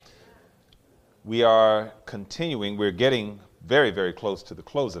We are continuing, we're getting very, very close to the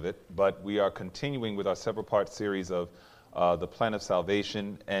close of it, but we are continuing with our several part series of the plan of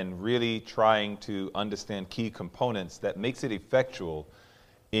salvation and really trying to understand key components that makes it effectual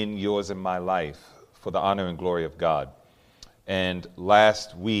in yours and my life for the honor and glory of God. And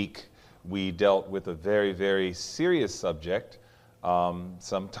last week, we dealt with a very, very serious subject.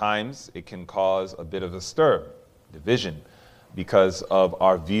 Sometimes it can cause a bit of a stir, division, because of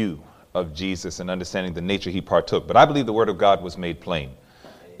our view of Jesus and understanding the nature he partook. But I believe the word of God was made plain.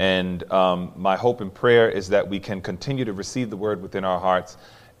 And my hope and prayer is that we can continue to receive the word within our hearts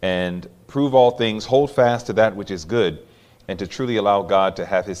and prove all things, hold fast to that which is good, and to truly allow God to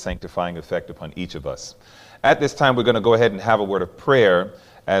have his sanctifying effect upon each of us. At this time, we're going to go ahead and have a word of prayer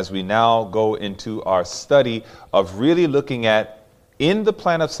as we now go into our study of really looking at, in the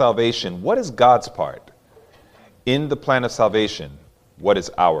plan of salvation, what is God's part? In the plan of salvation, what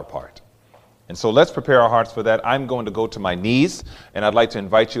is our part? And so let's prepare our hearts for that. I'm going to go to my knees, and I'd like to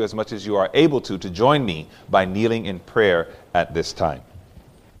invite you as much as you are able to join me by kneeling in prayer at this time.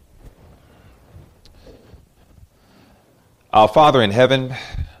 Our Father in heaven,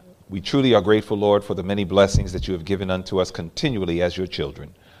 we truly are grateful, Lord, for the many blessings that you have given unto us continually as your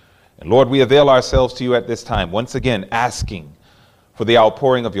children. And Lord, we avail ourselves to you at this time, once again asking for the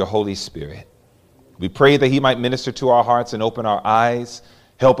outpouring of your Holy Spirit. We pray that he might minister to our hearts and open our eyes.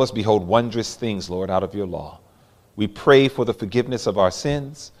 Help us behold wondrous things, Lord, out of your law. We pray for the forgiveness of our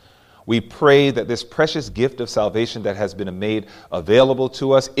sins. We pray that this precious gift of salvation that has been made available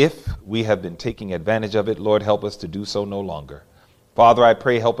to us, if we have been taking advantage of it, Lord, help us to do so no longer. Father, I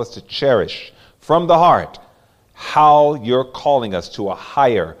pray, help us to cherish from the heart how you're calling us to a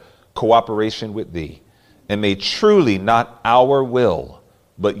higher cooperation with thee. And may truly not our will,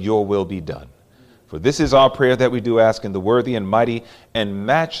 but your will be done. For this is our prayer that we do ask in the worthy and mighty and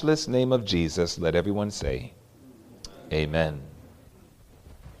matchless name of Jesus. Let everyone say, amen.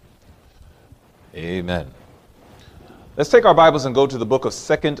 Amen. Let's take our Bibles and go to the book of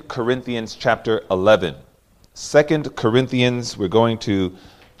 2 Corinthians chapter 11. 2 Corinthians, we're going to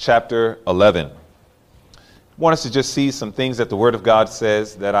chapter 11. I want us to just see some things that the Word of God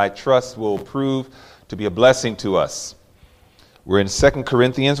says that I trust will prove to be a blessing to us. We're in 2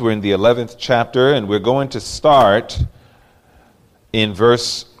 Corinthians, we're in the 11th chapter, and we're going to start in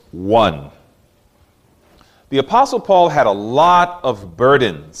verse 1. The Apostle Paul had a lot of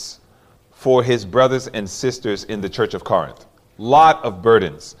burdens for his brothers and sisters in the church of Corinth. Lot of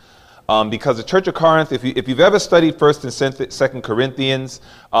burdens. Because the church of Corinth, if you've ever studied 1st and 2nd Corinthians,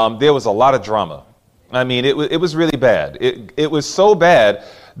 there was a lot of drama. I mean, it was really bad. It was so bad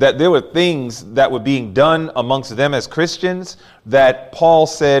that there were things that were being done amongst them as Christians that Paul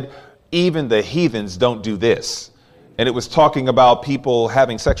said, even the heathens don't do this. And it was talking about people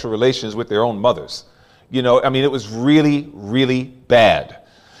having sexual relations with their own mothers. You know, I mean, it was really, really bad.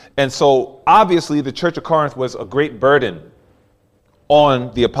 And so obviously the church of Corinth was a great burden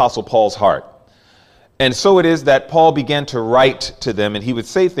on the Apostle Paul's heart. And so it is that Paul began to write to them, and he would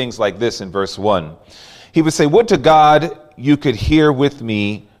say things like this in verse 1. He would say, would to God you could hear with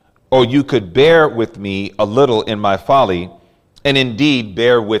me, or you could bear with me a little in my folly, and indeed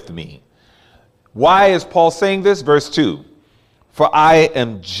bear with me. Why is Paul saying this? Verse 2. For I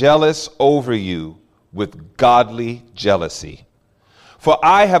am jealous over you with godly jealousy. For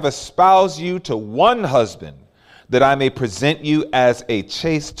I have espoused you to one husband, that I may present you as a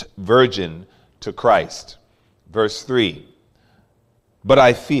chaste virgin to Christ. Verse 3. But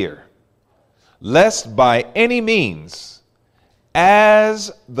I fear, lest by any means,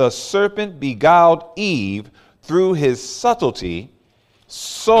 as the serpent beguiled Eve through his subtlety,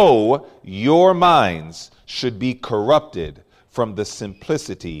 so your minds should be corrupted from the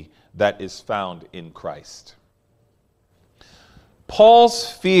simplicity that is found in Christ. Paul's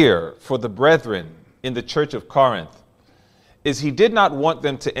fear for the brethren in the church of Corinth is he did not want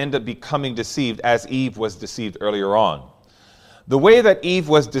them to end up becoming deceived as Eve was deceived earlier on. The way that Eve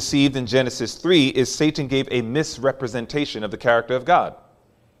was deceived in Genesis 3 is Satan gave a misrepresentation of the character of God.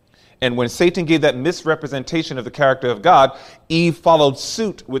 And when Satan gave that misrepresentation of the character of God, Eve followed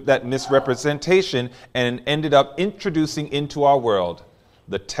suit with that misrepresentation and ended up introducing into our world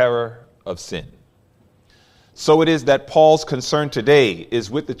the terror of sin. So it is that Paul's concern today is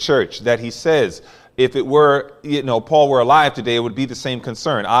with the church, that he says, if it were, Paul were alive today, it would be the same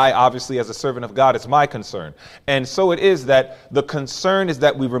concern. I, obviously, as a servant of God, it's my concern. And so it is that the concern is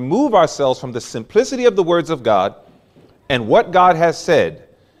that we remove ourselves from the simplicity of the words of God and what God has said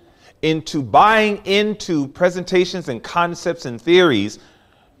into buying into presentations and concepts and theories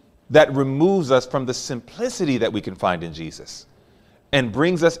that removes us from the simplicity that we can find in Jesus. and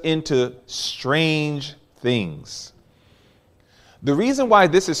brings us into strange things. The reason why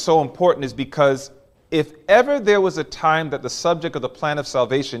this is so important is because if ever there was a time that the subject of the plan of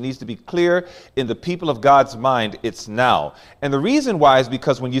salvation needs to be clear in the people of God's mind, it's now. And the reason why is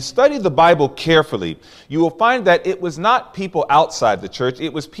because when you study the Bible carefully, you will find that it was not people outside the church,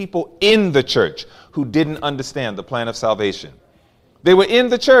 it was people in the church who didn't understand the plan of salvation. They were in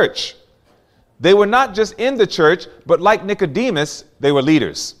the church. They were not just in the church, but like Nicodemus, they were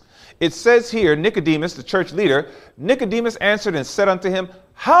leaders. It says here, Nicodemus, the church leader, Nicodemus answered and said unto him,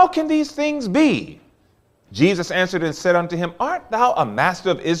 how can these things be? Jesus answered and said unto him, art thou a master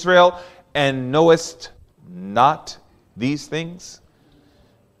of Israel and knowest not these things?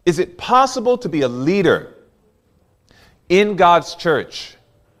 Is it possible to be a leader in God's church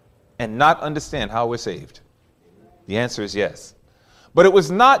and not understand how we're saved? The answer is yes. But it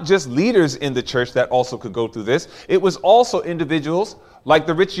was not just leaders in the church that also could go through this. It was also individuals like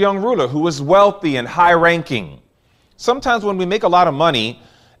the rich young ruler who was wealthy and high ranking. Sometimes when we make a lot of money,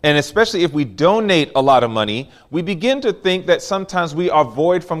 and especially if we donate a lot of money, we begin to think that sometimes we are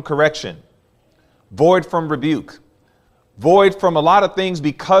void from correction, void from rebuke, void from a lot of things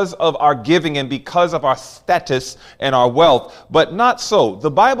because of our giving and because of our status and our wealth. But not so.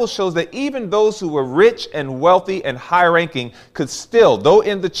 The Bible shows that even those who were rich and wealthy and high ranking could still, though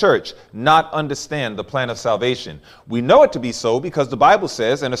in the church, not understand the plan of salvation. We know it to be so because the Bible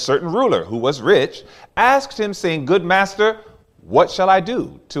says, and a certain ruler who was rich asked him, saying, good master, what shall I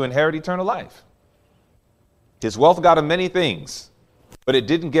do to inherit eternal life? His wealth got him many things, but it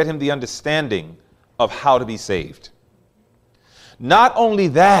didn't get him the understanding of how to be saved. Not only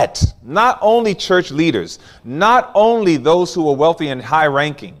that, not only church leaders, not only those who were wealthy and high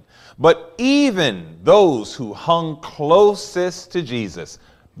ranking, but even those who hung closest to Jesus,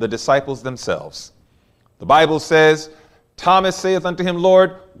 the disciples themselves. The Bible says, Thomas saith unto him,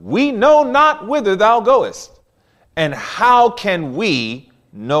 Lord, we know not whither thou goest. And how can we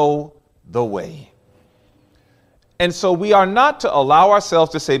know the way? And so we are not to allow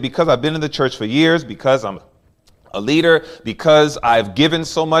ourselves to say, because I've been in the church for years, because I'm a leader, because I've given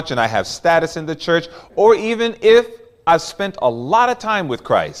so much and I have status in the church, or even if I've spent a lot of time with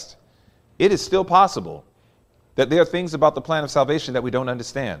Christ, it is still possible that there are things about the plan of salvation that we don't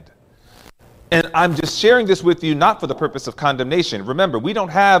understand. And I'm just sharing this with you, not for the purpose of condemnation. Remember, we don't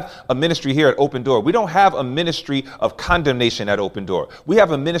have a ministry here at Open Door. We don't have a ministry of condemnation at Open Door. We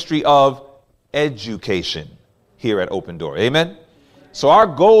have a ministry of education here at Open Door. Amen. So our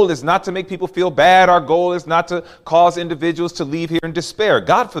goal is not to make people feel bad. Our goal is not to cause individuals to leave here in despair.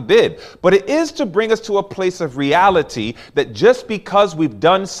 God forbid. But it is to bring us to a place of reality that just because we've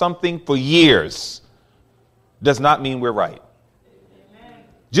done something for years does not mean we're right.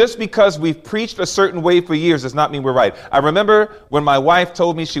 Just because we've preached a certain way for years does not mean we're right. I remember when my wife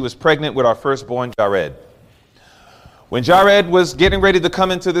told me she was pregnant with our firstborn, Jared. When Jared was getting ready to come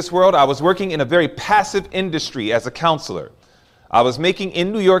into this world, I was working in a very passive industry as a counselor. I was making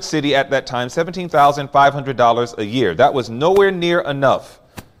in New York City at that time $17,500 a year. That was nowhere near enough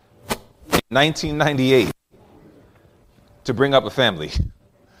in 1998 to bring up a family.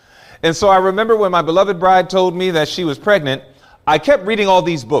 And so I remember when my beloved bride told me that she was pregnant, I kept reading all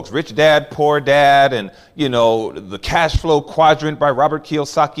these books, Rich Dad, Poor Dad, and, The Cash Flow Quadrant by Robert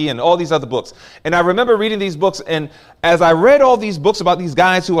Kiyosaki, and all these other books. And I remember reading these books, and as I read all these books about these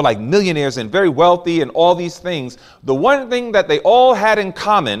guys who were like millionaires and very wealthy and all these things, the one thing that they all had in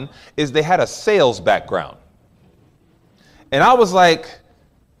common is they had a sales background. And I was like,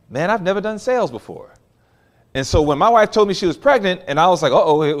 man, I've never done sales before. And so when my wife told me she was pregnant, and I was like,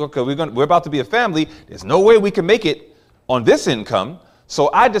 okay, we're about to be a family. There's no way we can make it on this income. So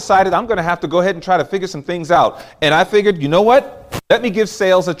I decided I'm going to have to go ahead and try to figure some things out. And I figured, you know what? Let me give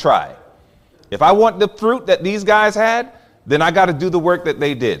sales a try. If I want the fruit that these guys had, then I got to do the work that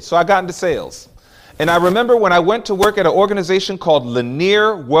they did. So I got into sales. And I remember when I went to work at an organization called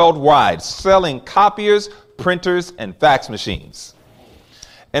Lanier Worldwide, selling copiers, printers, and fax machines.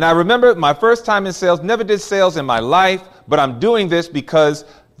 And I remember my first time in sales, never did sales in my life, but I'm doing this because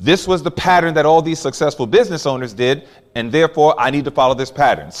this was the pattern that all these successful business owners did, and therefore I need to follow this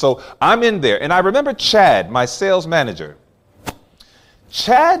pattern. So I'm in there, and I remember Chad, my sales manager.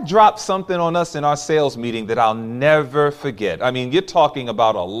 Chad dropped something on us in our sales meeting that I'll never forget. I mean, you're talking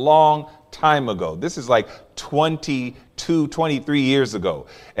about a long time ago. This is like 22, 23 years ago.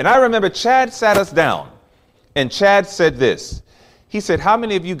 And I remember Chad sat us down, and Chad said this. He said, how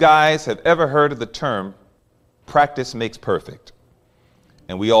many of you guys have ever heard of the term practice makes perfect?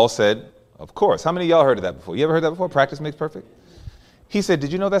 And we all said, of course. How many of y'all heard of that before? You ever heard that before? Practice makes perfect? He said, did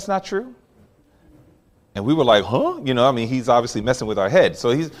you know that's not true? And we were like, huh? He's obviously messing with our head.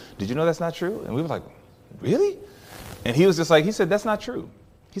 So did you know that's not true? And we were like, really? And he was just like, he said, that's not true.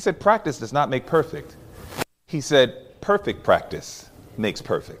 He said, practice does not make perfect. He said, perfect practice makes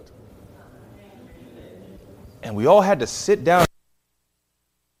perfect. And we all had to sit down.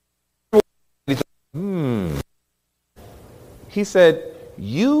 He said,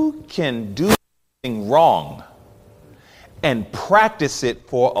 you can do something wrong and practice it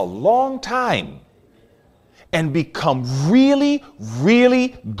for a long time and become really,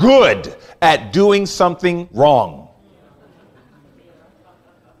 really good at doing something wrong.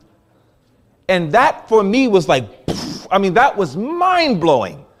 And that for me was like, that was mind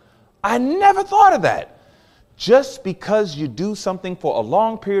blowing. I never thought of that. Just because you do something for a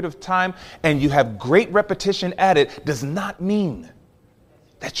long period of time and you have great repetition at it does not mean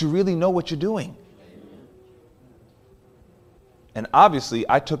that you really know what you're doing. And obviously,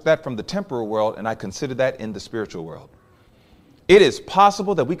 I took that from the temporal world and I considered that in the spiritual world. It is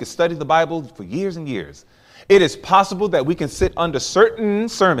possible that we could study the Bible for years and years. It is possible that we can sit under certain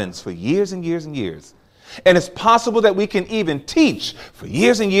sermons for years and years and years. And it's possible that we can even teach for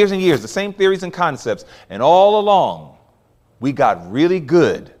years and years and years the same theories and concepts. And all along, we got really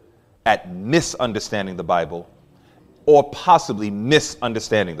good at misunderstanding the Bible or possibly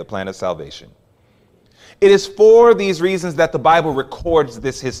misunderstanding the plan of salvation. It is for these reasons that the Bible records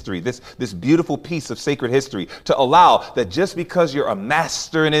this history, this beautiful piece of sacred history, to allow that just because you're a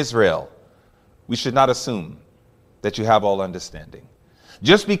master in Israel, we should not assume that you have all understanding.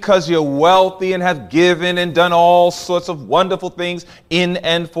 Just because you're wealthy and have given and done all sorts of wonderful things in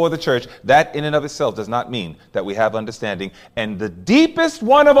and for the church, that in and of itself does not mean that we have understanding. And the deepest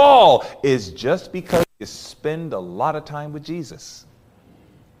one of all is just because you spend a lot of time with Jesus,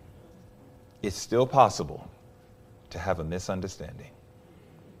 it's still possible to have a misunderstanding.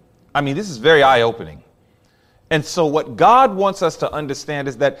 This is very eye-opening. And so what God wants us to understand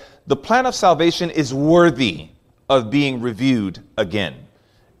is that the plan of salvation is worthy of being reviewed again.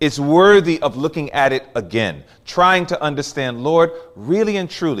 It's worthy of looking at it again, trying to understand, Lord, really and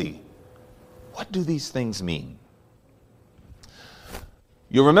truly, what do these things mean?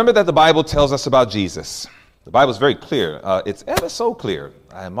 You'll remember that the Bible tells us about Jesus. The Bible is very clear. It's ever so clear.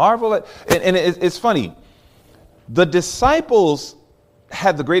 I marvel at, and it's funny. The disciples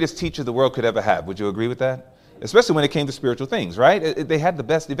had the greatest teacher the world could ever have. Would you agree with that? Especially when it came to spiritual things, right? They had the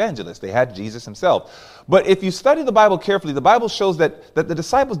best evangelist. They had Jesus himself. But if you study the Bible carefully, the Bible shows that the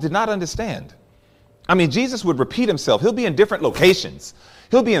disciples did not understand. Jesus would repeat himself. He'll be in different locations.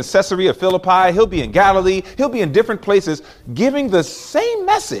 He'll be in Caesarea Philippi. He'll be in Galilee. He'll be in different places giving the same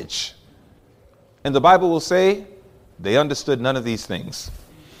message. And the Bible will say they understood none of these things.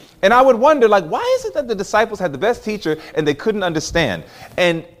 And I would wonder, why is it that the disciples had the best teacher and they couldn't understand?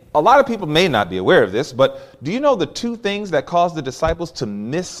 And a lot of people may not be aware of this, but do you know the two things that caused the disciples to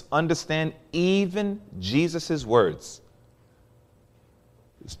misunderstand even Jesus' words?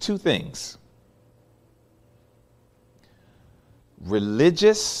 There's two things.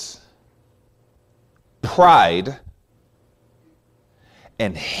 Religious pride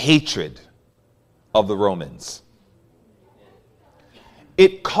and hatred of the Romans.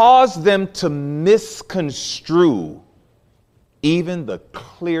 It caused them to misconstrue even the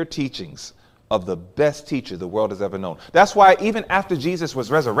clear teachings of the best teacher the world has ever known. That's why even after Jesus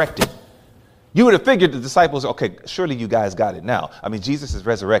was resurrected, you would have figured the disciples, okay, surely you guys got it now. Jesus is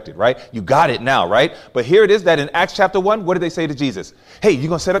resurrected, right? You got it now, right? But here it is that in Acts chapter 1, what did they say to Jesus? Hey, you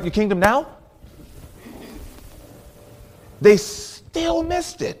going to set up your kingdom now? They still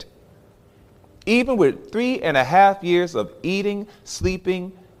missed it. Even with 3.5 years of eating,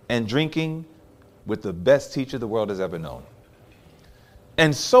 sleeping, and drinking with the best teacher the world has ever known.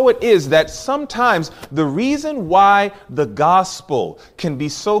 And so it is that sometimes the reason why the gospel can be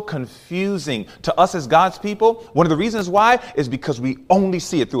so confusing to us as God's people, one of the reasons why is because we only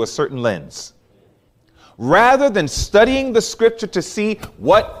see it through a certain lens. Rather than studying the scripture to see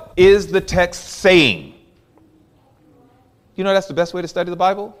what is the text saying. That's the best way to study the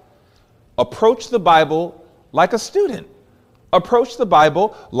Bible. Approach the Bible like a student. Approach the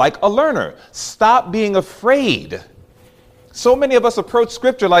Bible like a learner. Stop being afraid. So many of us approach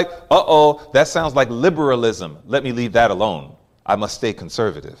scripture like, that sounds like liberalism. Let me leave that alone. I must stay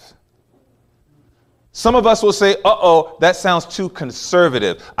conservative. Some of us will say, that sounds too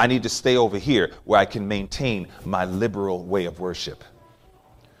conservative. I need to stay over here where I can maintain my liberal way of worship.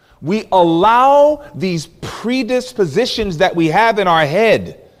 We allow these predispositions that we have in our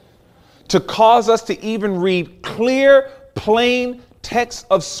head to cause us to even read clear, plain texts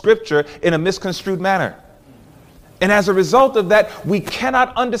of scripture in a misconstrued manner. And as a result of that, we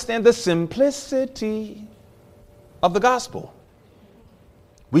cannot understand the simplicity of the gospel.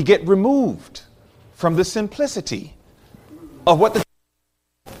 We get removed from the simplicity of what the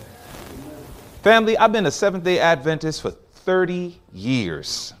family. I've been a Seventh-day Adventist for 30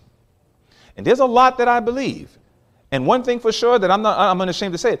 years. And there's a lot that I believe. And one thing for sure that I'm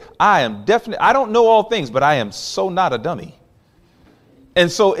unashamed to say it, I don't know all things, but I am so not a dummy. And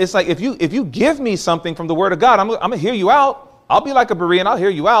so it's like, if you give me something from the word of God, I'm going to hear you out. I'll be like a Berean. I'll hear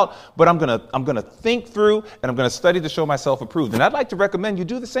you out, but I'm going to think through and I'm going to study to show myself approved. And I'd like to recommend you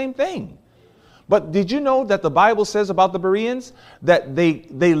do the same thing. But did you know that the Bible says about the Bereans that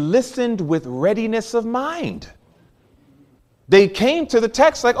they listened with readiness of mind? They came to the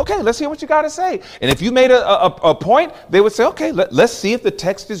text like, okay, let's hear what you got to say. And if you made a point, they would say, okay, let's see if the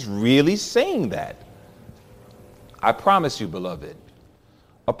text is really saying that. I promise you, beloved,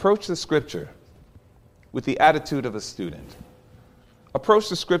 approach the scripture with the attitude of a student. Approach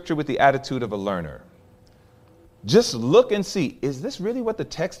the scripture with the attitude of a learner. Just look and see, is this really what the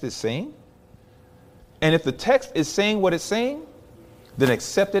text is saying? And if the text is saying what it's saying, then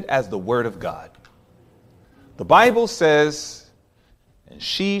accept it as the word of God. The Bible says, and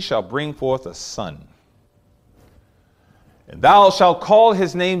she shall bring forth a son, and thou shalt call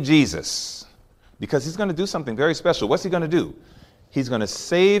his name Jesus, because he's going to do something very special. What's he going to do? He's going to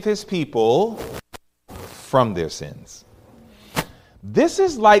save his people from their sins. This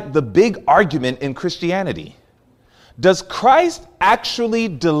is like the big argument in Christianity. Does Christ actually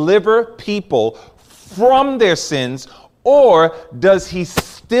deliver people from their sins, or does he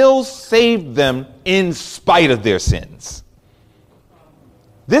still save them in spite of their sins?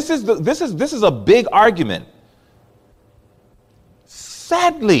 This is a big argument.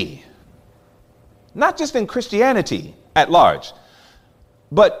 Sadly, not just in Christianity at large,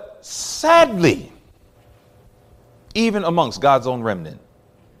 but sadly, even amongst God's own remnant,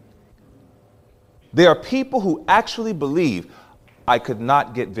 there are people who actually believe I could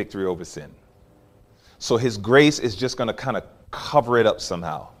not get victory over sin. So his grace is just going to kind of cover it up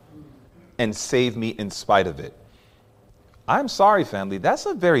somehow and save me in spite of it. I'm sorry, family. That's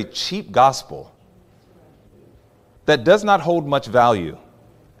a very cheap gospel that does not hold much value,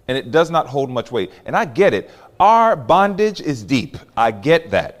 and it does not hold much weight. And I get it. Our bondage is deep. I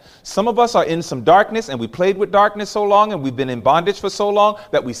get that. Some of us are in some darkness, and we played with darkness so long, and we've been in bondage for so long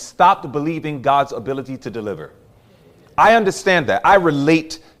that we stopped believing God's ability to deliver. I understand that. I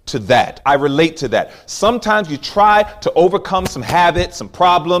relate to that. I relate to that. Sometimes you try to overcome some habits, some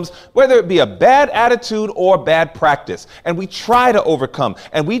problems, whether it be a bad attitude or bad practice. And we try to overcome.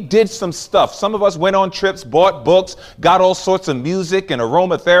 And we did some stuff. Some of us went on trips, bought books, got all sorts of music and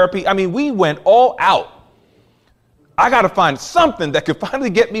aromatherapy. I mean, we went all out. I got to find something that could finally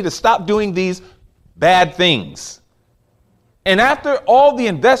get me to stop doing these bad things. And after all the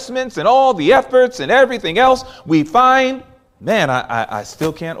investments and all the efforts and everything else, we find, man, I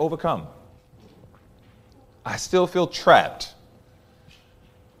still can't overcome. I still feel trapped.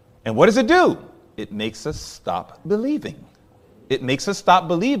 And what does it do? It makes us stop believing. It makes us stop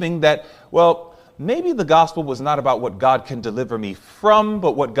believing that, well, maybe the gospel was not about what God can deliver me from,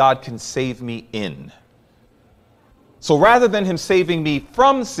 but what God can save me in. So rather than him saving me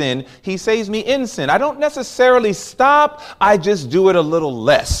from sin, he saves me in sin. I don't necessarily stop. I just do it a little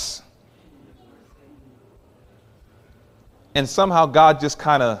less. And somehow God just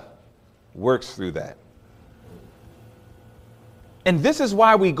kind of works through that. And this is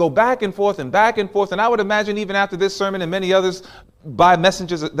why we go back and forth and back and forth. And I would imagine even after this sermon and many others by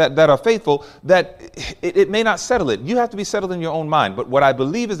messengers that are faithful, that it may not settle it. You have to be settled in your own mind. But what I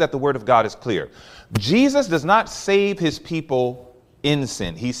believe is that the word of God is clear. Jesus does not save his people in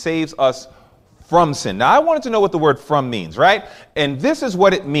sin. He saves us from sin. Now, I wanted to know what the word from means, right? And this is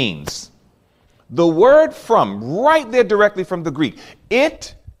what it means. The word from, right there directly from the Greek,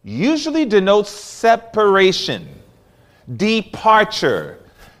 it usually denotes separation, departure,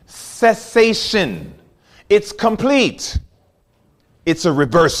 cessation. It's complete. It's a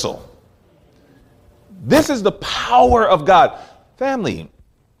reversal. This is the power of God. Family,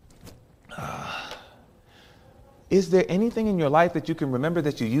 is there anything in your life that you can remember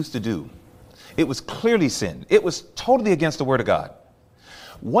that you used to do? It was clearly sin. It was totally against the word of God.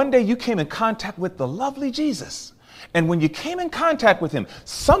 One day you came in contact with the lovely Jesus. And when you came in contact with him,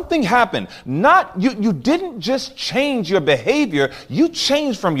 something happened. You didn't just change your behavior, you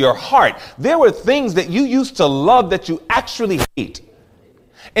changed from your heart. There were things that you used to love that you actually hate.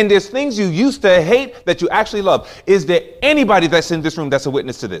 And there's things you used to hate that you actually love. Is there anybody that's in this room that's a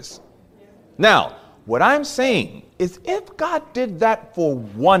witness to this? Now, what I'm saying is if God did that for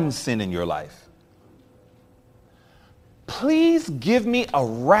one sin in your life, Please give me a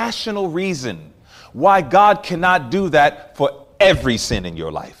rational reason why God cannot do that for every sin in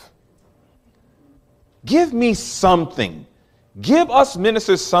your life. Give me something. Give us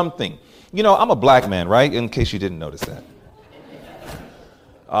ministers something. You know, I'm a black man, right? In case you didn't notice that.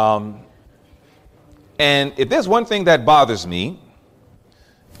 And if there's one thing that bothers me,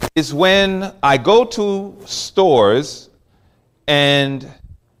 is when I go to stores and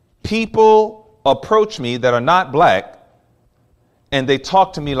people approach me that are not black and they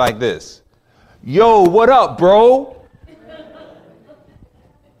talk to me like this. Yo, what up, bro?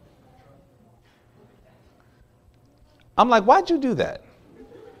 I'm like, why'd you do that?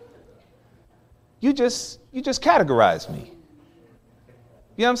 You just categorized me.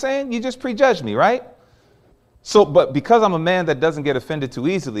 You know what I'm saying? You just prejudged me, right? So, but because I'm a man that doesn't get offended too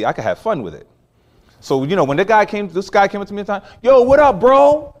easily, I can have fun with it. So, you know, when this guy came up to me one time, yo, what up,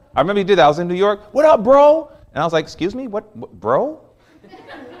 bro? I remember he did that. I was in New York. What up, bro? And I was like, excuse me, what bro?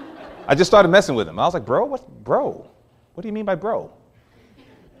 I just started messing with him. I was like, bro? What do you mean by bro?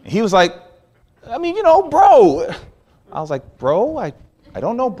 And he was like, I mean, you know, bro. I was like, bro? I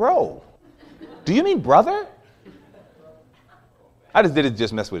don't know, bro. Do you mean brother? I just did it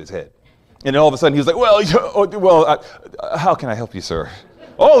just mess with his head. And then all of a sudden he was like, how can I help you, sir?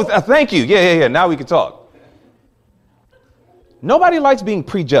 Oh, thank you. Yeah. Now we can talk. Nobody likes being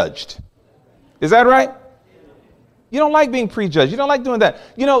prejudged. Is that right? You don't like being prejudged. You don't like doing that.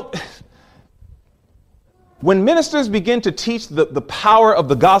 You know, when ministers begin to teach the power of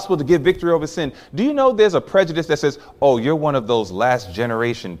the gospel to give victory over sin, do you know there's a prejudice that says, oh, you're one of those last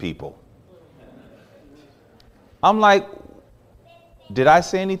generation people? I'm like, did I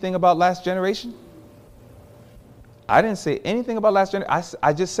say anything about last generation? I didn't say anything about last generation.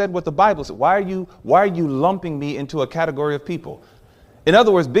 I just said what the Bible said. Why are you lumping me into a category of people? In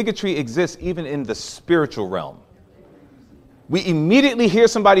other words, bigotry exists even in the spiritual realm. We immediately hear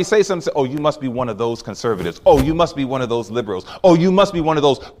somebody say something, say, oh, you must be one of those conservatives. Oh, you must be one of those liberals. Oh, you must be one of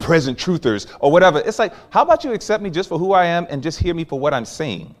those present truthers or whatever. It's like, how about you accept me just for who I am and just hear me for what I'm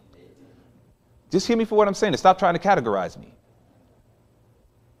saying? Just hear me for what I'm saying and stop trying to categorize me.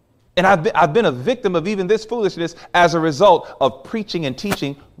 And I've been a victim of even this foolishness as a result of preaching and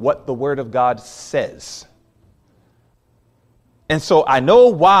teaching what the Word of God says. And so I know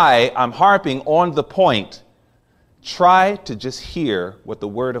why I'm harping on the point. Try to just hear what the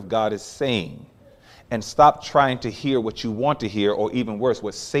Word of God is saying and stop trying to hear what you want to hear, or even worse,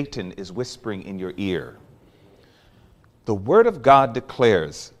 what Satan is whispering in your ear. The Word of God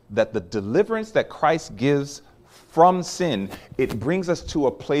declares that the deliverance that Christ gives from sin, it brings us to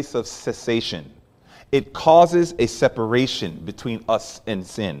a place of cessation. It causes a separation between us and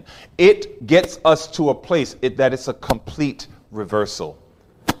sin. It gets us to a place that it's a complete reversal.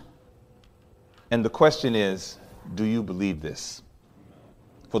 And the question is, do you believe this?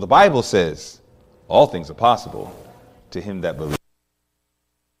 For the Bible says, all things are possible to him that believes.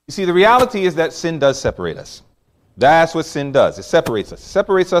 You see, the reality is that sin does separate us. That's what sin does. It separates us. It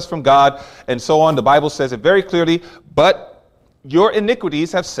separates us from God and so on. The Bible says it very clearly, but your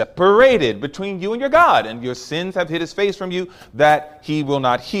iniquities have separated between you and your God, and your sins have hid his face from you that he will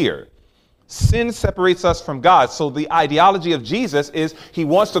not hear. Sin separates us from God. So the ideology of Jesus is he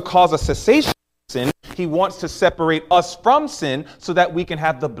wants to cause a cessation of sin. He wants to separate us from sin so that we can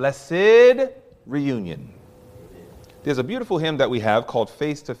have the blessed reunion. There's a beautiful hymn that we have called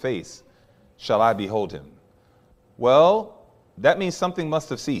Face to Face Shall I Behold Him. Well, that means something must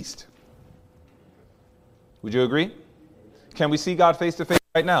have ceased. Would you agree? Can we see God face to face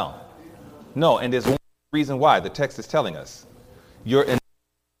right now? No, and there's one reason why. The text is telling us. Your iniquities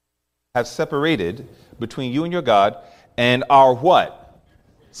have separated between you and your God, and our what?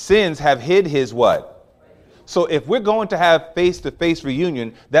 Sins have hid his what? So if we're going to have face-to-face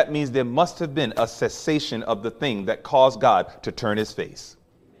reunion, that means there must have been a cessation of the thing that caused God to turn his face.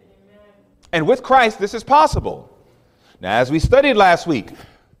 And with Christ, this is possible. Now, as we studied last week,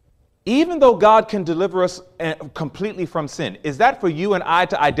 even though God can deliver us completely from sin, is that for you and I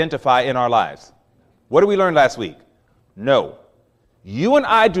to identify in our lives? What did we learn last week? No. You and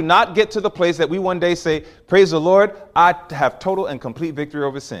I do not get to the place that we one day say, praise the Lord, I have total and complete victory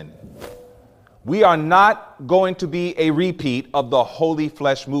over sin. We are not going to be a repeat of the holy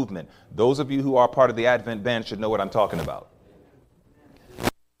flesh movement. Those of you who are part of the Advent band should know what I'm talking about.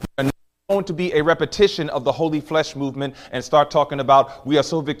 Going to be a repetition of the holy flesh movement and start talking about we are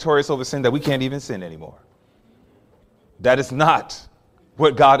so victorious over sin that we can't even sin anymore. That is not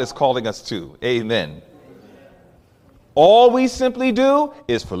what God is calling us to. Amen. All we simply do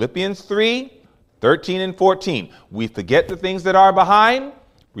is Philippians 3:13 and 14. We forget the things that are behind.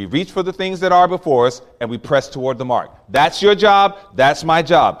 We reach for the things that are before us and we press toward the mark. That's your job. That's my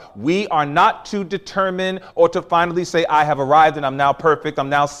job. We are not to determine or to finally say, I have arrived and I'm now perfect, I'm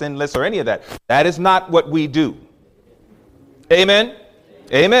now sinless, or any of that. That is not what we do. Amen?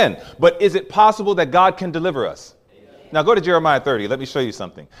 Amen. But is it possible that God can deliver us? Now go to Jeremiah 30. Let me show you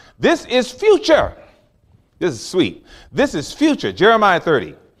something. This is future. This is sweet. This is future. Jeremiah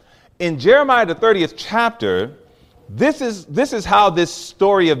 30. In Jeremiah the 30th chapter, this is how this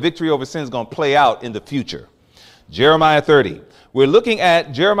story of victory over sin is going to play out in the future. Jeremiah 30. We're looking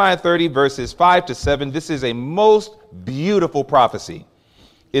at Jeremiah 30 verses 5 to 7. This is a most beautiful prophecy.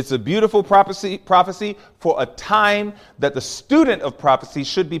 It's a beautiful prophecy for a time that the student of prophecy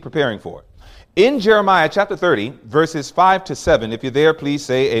should be preparing for. In Jeremiah chapter 30, verses 5 to 7, if you're there, please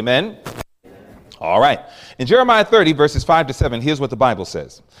say amen. All right. In Jeremiah 30, verses 5 to 7, here's what the Bible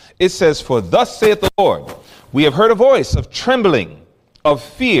says. It says, for thus saith the Lord, we have heard a voice of trembling, of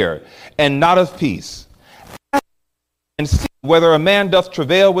fear, and not of peace. And see whether a man doth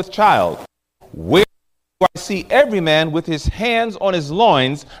travail with child. Where do I see every man with his hands on his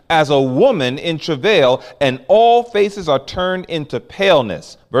loins as a woman in travail, and all faces are turned into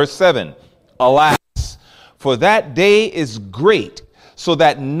paleness. Verse 7, alas, for that day is great, so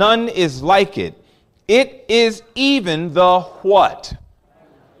that none is like it. It is even the what?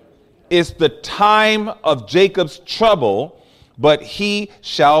 It's the time of Jacob's trouble, but he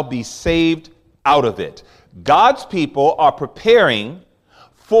shall be saved out of it. God's people are preparing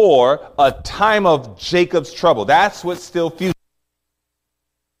for a time of Jacob's trouble. That's what's still future.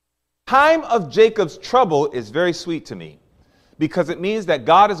 Time of Jacob's trouble is very sweet to me because it means that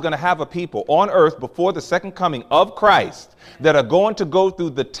God is going to have a people on earth before the second coming of Christ that are going to go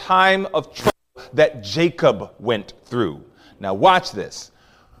through the time of trouble that Jacob went through. Now watch this.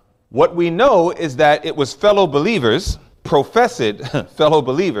 What we know is that it was fellow believers, professed fellow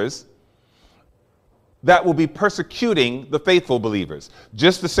believers, that will be persecuting the faithful believers.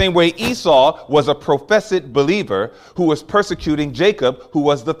 Just the same way Esau was a professed believer who was persecuting Jacob, who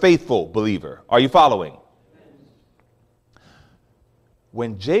was the faithful believer. Are you following?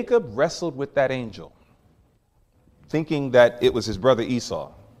 When Jacob wrestled with that angel, thinking that it was his brother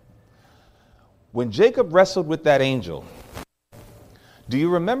Esau, when Jacob wrestled with that angel, do you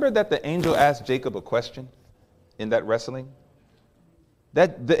remember that the angel asked Jacob a question in that wrestling?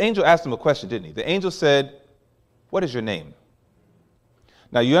 That the angel asked him a question, didn't he? The angel said, what is your name?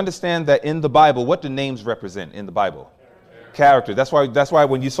 Now you understand that in the Bible, what do names represent in the Bible? Character. That's why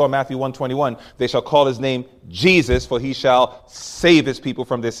when you saw Matthew 1:21, they shall call his name Jesus, for he shall save his people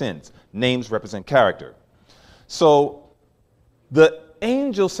from their sins. Names represent character. So the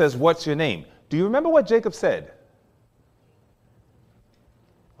angel says, what's your name? Do you remember what Jacob said?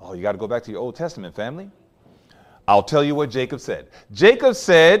 Oh, you got to go back to your Old Testament, family. I'll tell you what Jacob said. Jacob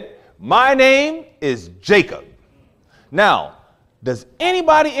said, my name is Jacob. Now, does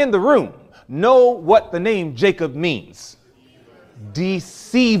anybody in the room know what the name Jacob means?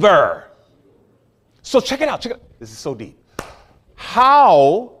 Deceiver. So check it out. Check it out. This is so deep.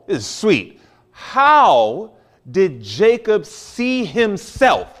 This is sweet. How did Jacob see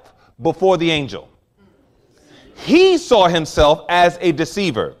himself before the angel? He saw himself as a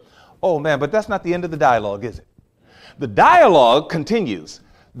deceiver. Oh man, but that's not the end of the dialogue, is it? The dialogue continues.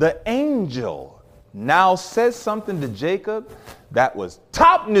 The angel now says something to Jacob that was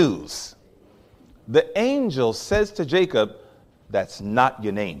top news. The angel says to Jacob, that's not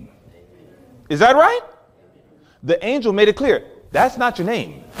your name. Is that right? The angel made it clear. That's not your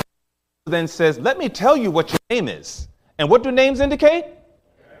name. Then says, let me tell you what your name is. And what do names indicate?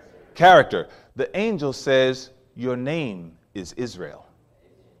 Character. The angel says, your name is Israel.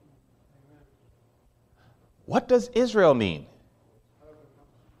 What does Israel mean?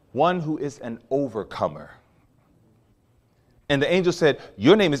 One who is an overcomer. And the angel said,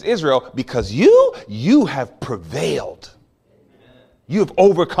 your name is Israel because you have prevailed. You have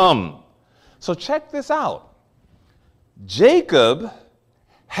overcome. So check this out. Jacob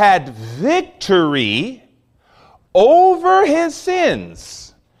had victory over his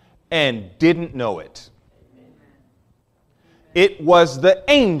sins and didn't know it. It was the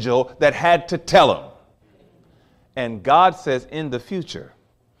angel that had to tell him. And God says in the future,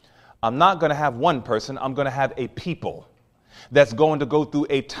 I'm not going to have one person, I'm going to have a people that's going to go through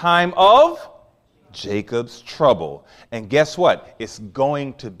a time of Jacob's trouble. And guess what? It's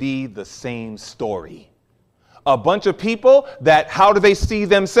going to be the same story. A bunch of people that, how do they see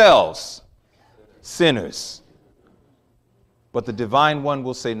themselves? Sinners. But the divine one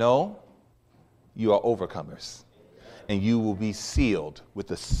will say, no, you are overcomers. And you will be sealed with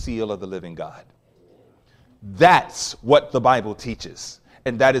the seal of the living God. That's what the Bible teaches.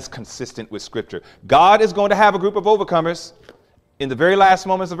 And that is consistent with Scripture. God is going to have a group of overcomers in the very last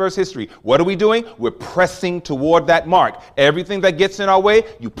moments of Earth's history. What are we doing? We're pressing toward that mark. Everything that gets in our way,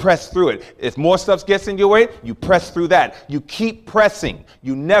 you press through it. If more stuff gets in your way, you press through that. You keep pressing.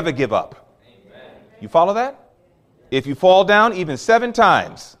 You never give up. Amen. You follow that? If you fall down even 7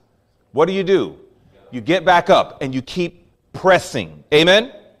 times, what do? You get back up and you keep pressing.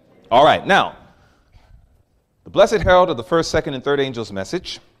 Amen? All right. Now, the Blessed Herald of the first, second, and third angels'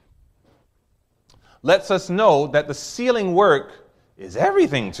 message lets us know that the sealing work is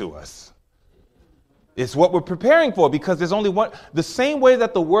everything to us. It's what we're preparing for, because there's only one. The same way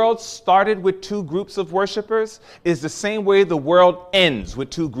that the world started with 2 groups of worshipers is the same way the world ends with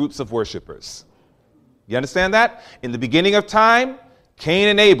 2 groups of worshipers. You understand that? In the beginning of time, Cain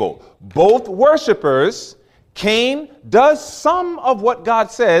and Abel, both worshipers. Cain does some of what God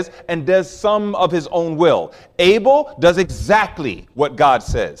says and does some of his own will. Abel does exactly what God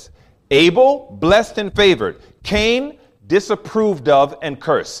says. Abel, blessed and favored. Cain, disapproved of and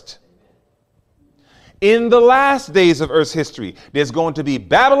cursed. In the last days of Earth's history, there's going to be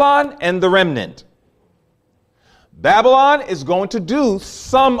Babylon and the remnant. Babylon is going to do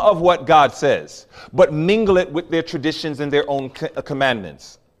some of what God says, but mingle it with their traditions and their own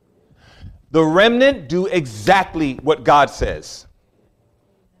commandments. The remnant do exactly what God says.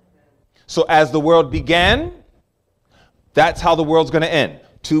 So as the world began, that's how the world's going to end.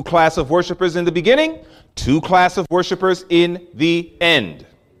 2 class of worshipers in the beginning, 2 class of worshipers in the end.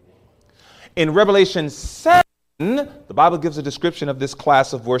 In Revelation 7, the Bible gives a description of this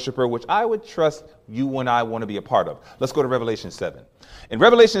class of worshiper, which I would trust you and I want to be a part of. Let's go to Revelation 7. In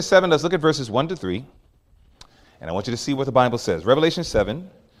Revelation 7, let's look at verses 1 to 3. And I want you to see what the Bible says. Revelation 7,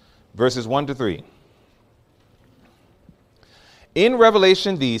 verses 1 to 3. In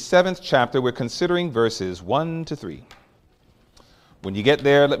Revelation, the 7th chapter, we're considering verses 1 to 3. When you get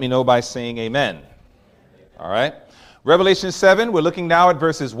there, let me know by saying amen. All right. Revelation 7, we're looking now at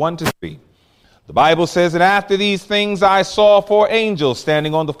verses 1 to 3. The Bible says, "And after these things I saw 4 angels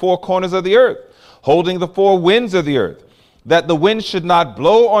standing on the 4 corners of the earth, holding the 4 winds of the earth, that the wind should not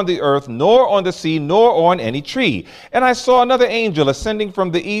blow on the earth, nor on the sea, nor on any tree. And I saw another angel ascending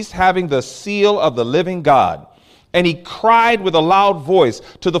from the east, having the seal of the living God. And he cried with a loud voice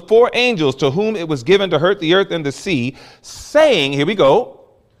to the 4 angels to whom it was given to hurt the earth and the sea, saying," here we go,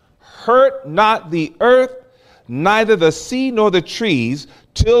 "Hurt not the earth, neither the sea nor the trees,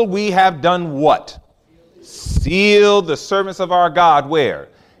 till we have done" what? Sealed the servants of our God. Where?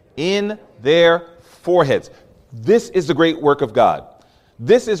 In their foreheads. This is the great work of God.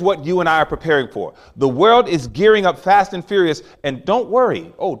 This is what you and I are preparing for. The world is gearing up fast and furious. And don't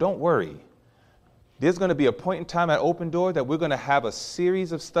worry. Oh, don't worry. There's going to be a point in time at Open Door that we're going to have a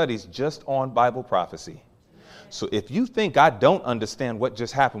series of studies just on Bible prophecy. So if you think I don't understand what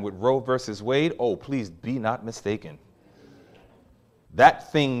just happened with Roe versus Wade, oh, please be not mistaken.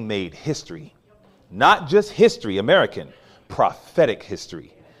 That thing made history. Not just history, American, prophetic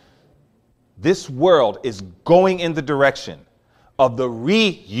history. This world is going in the direction of the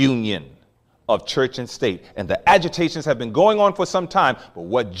reunion of church and state. And the agitations have been going on for some time. But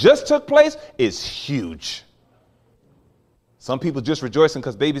what just took place is huge. Some people just rejoicing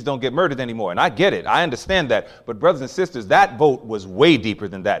because babies don't get murdered anymore. And I get it. I understand that. But brothers and sisters, that vote was way deeper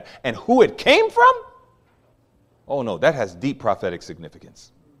than that. And who it came from? Oh, no, that has deep prophetic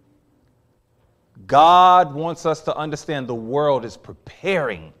significance. God wants us to understand the world is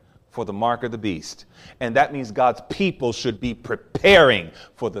preparing for the mark of the beast. And that means God's people should be preparing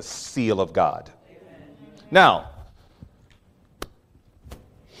for the seal of God. Amen. Now,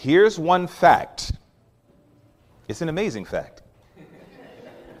 here's one fact. It's an amazing fact.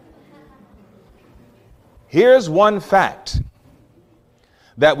 Here's one fact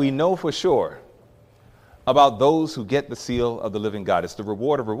that we know for sure about those who get the seal of the living God. It's the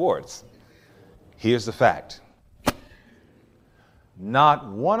reward of rewards. Here's the fact. Not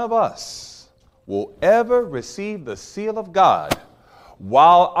one of us will ever receive the seal of God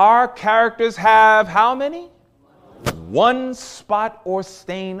while our characters have how many? 1 spot or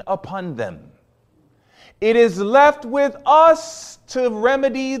stain upon them. It is left with us to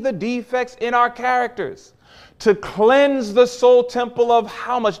remedy the defects in our characters, to cleanse the soul temple of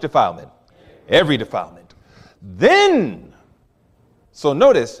how much defilement? Every defilement. Then, so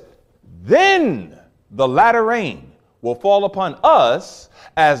notice, then the latter rain will fall upon us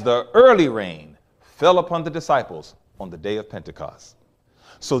as the early rain fell upon the disciples on the day of Pentecost.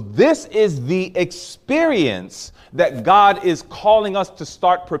 So this is the experience that God is calling us to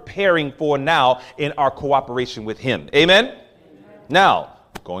start preparing for now in our cooperation with him. Amen? Amen. Now,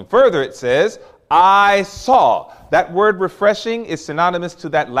 going further, it says, I saw. That word refreshing is synonymous to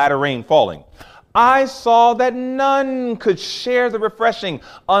that latter rain falling. I saw that none could share the refreshing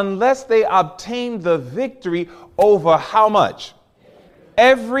unless they obtained the victory over how much?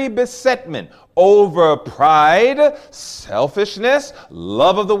 Every besetment, over pride, selfishness,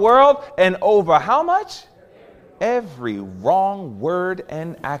 love of the world, and over how much? Every wrong word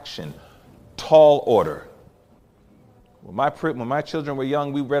and action. Tall order. When my children were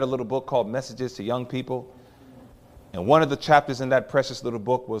young, we read a little book called Messages to Young People. And one of the chapters in that precious little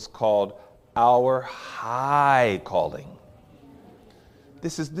book was called Our High Calling.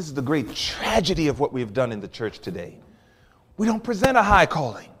 This is the great tragedy of what we've done in the church today. We don't present a high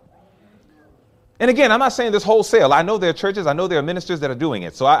calling. And again, I'm not saying this wholesale. I know there are churches, I know there are ministers that are doing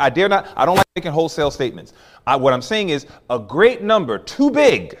it. So I dare not, I don't like making wholesale statements. What I'm saying is a great number, too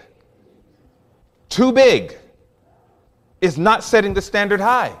big, is not setting the standard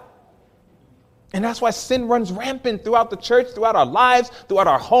high. And that's why sin runs rampant throughout the church, throughout our lives, throughout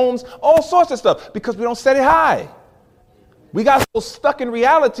our homes, all sorts of stuff, because we don't set it high. We got so stuck in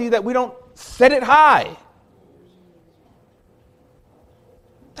reality that we don't set it high.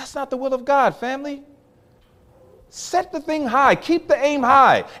 That's not the will of God, family. Set the thing high. Keep the aim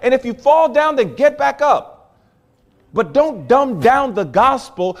high. And if you fall down, then get back up. But don't dumb down the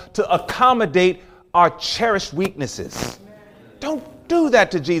gospel to accommodate our cherished weaknesses. Don't do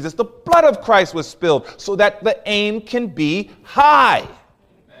that to Jesus. The blood of Christ was spilled so that the aim can be high.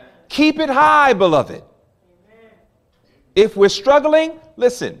 Keep it high, beloved. If we're struggling,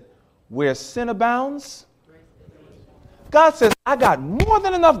 listen, where sin abounds, God says, I got more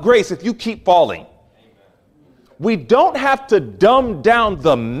than enough grace if you keep falling. We don't have to dumb down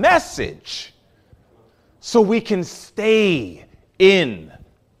the message so we can stay in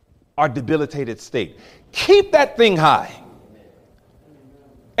our debilitated state. Keep that thing high.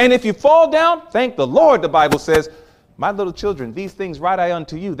 And if you fall down, thank the Lord, the Bible says, my little children, these things write I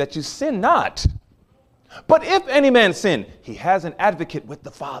unto you, that you sin not. But if any man sin, he has an advocate with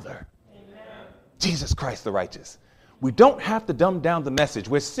the Father, Jesus Christ the righteous. We don't have to dumb down the message.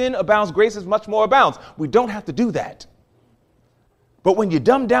 Where sin abounds, grace is much more abounds. We don't have to do that. But when you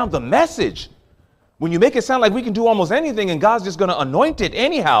dumb down the message, when you make it sound like we can do almost anything and God's just going to anoint it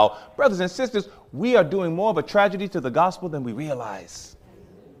anyhow, brothers and sisters, we are doing more of a tragedy to the gospel than we realize.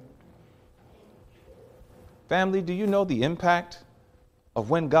 Family, do you know the impact of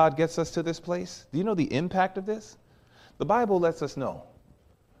when God gets us to this place? Do you know the impact of this? The Bible lets us know.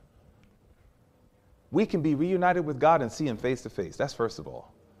 We can be reunited with God and see him face to face. That's first of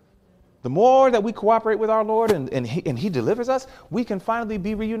all. The more that we cooperate with our Lord and he delivers us, we can finally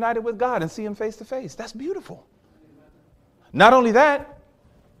be reunited with God and see him face to face. That's beautiful. Not only that,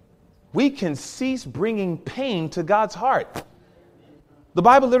 we can cease bringing pain to God's heart. The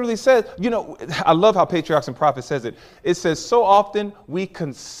Bible literally says, I love how Patriarchs and Prophets says it. It says, so often we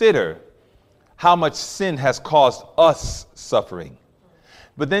consider how much sin has caused us suffering.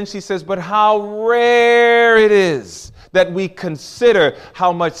 But then she says, but how rare it is that we consider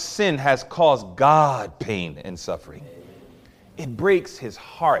how much sin has caused God pain and suffering. It breaks his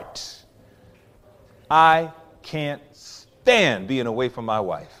heart. I can't stand being away from my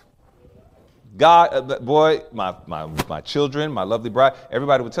wife. God, boy, my children, my lovely bride,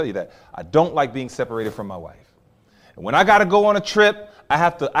 everybody would tell you that. I don't like being separated from my wife. And when I got to go on a trip, I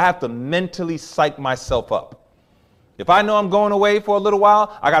have to mentally psych myself up. If I know I'm going away for a little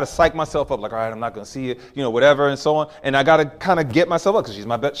while, I got to psych myself up. Like, all right, I'm not going to see you, whatever, and so on. And I got to kind of get myself up because she's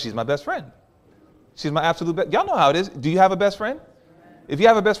my best friend. She's my absolute best. Y'all know how it is. Do you have a best friend? If you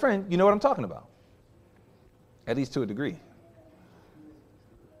have a best friend, you know what I'm talking about. At least to a degree.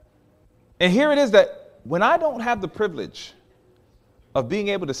 And here it is that when I don't have the privilege of being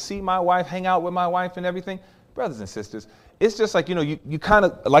able to see my wife, hang out with my wife and everything, brothers and sisters, it's just like, you kind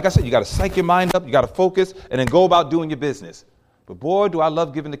of, like I said, you got to psych your mind up, you got to focus, and then go about doing your business. But boy, do I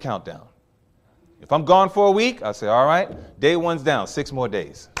love giving the countdown. If I'm gone for a week, I say, all right, day one's down, 6 more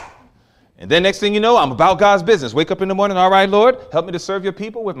days. And then next thing you know, I'm about God's business. Wake up in the morning, all right, Lord, help me to serve your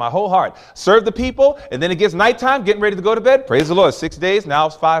people with my whole heart. Serve the people, and then it gets nighttime, getting ready to go to bed. Praise the Lord, 6 days, now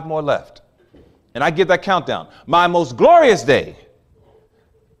it's 5 more left. And I give that countdown. My most glorious day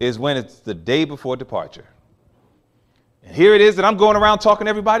is when it's the day before departure. And here it is that I'm going around talking to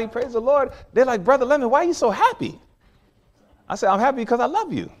everybody. Praise the Lord. They're like, Brother Lemon, why are you so happy? I said, I'm happy because I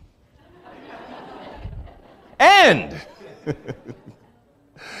love you. And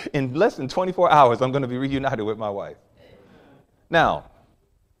in less than 24 hours, I'm going to be reunited with my wife. Now,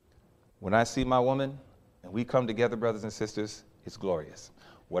 when I see my woman and we come together, brothers and sisters, it's glorious.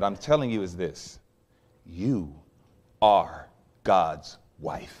 What I'm telling you is this. You are God's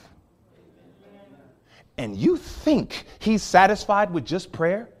wife. And you think he's satisfied with just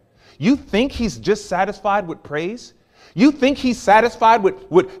prayer? You think he's just satisfied with praise? You think he's satisfied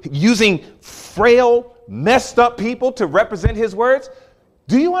with using frail, messed up people to represent his words?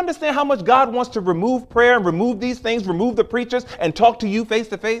 Do you understand how much God wants to remove prayer and remove these things, remove the preachers and talk to you face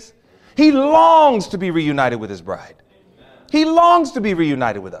to face? He longs to be reunited with his bride. He longs to be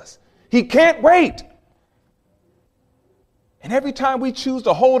reunited with us. He can't wait. And every time we choose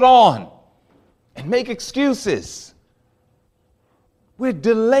to hold on and make excuses, we're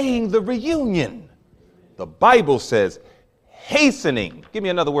delaying the reunion. The Bible says hastening. Give me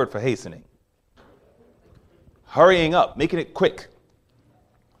another word for hastening. Hurrying up, making it quick.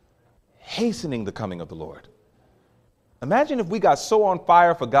 Hastening the coming of the Lord. Imagine if we got so on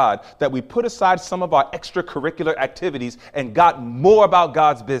fire for God that we put aside some of our extracurricular activities and got more about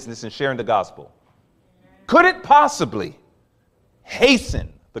God's business and sharing the gospel. Could it possibly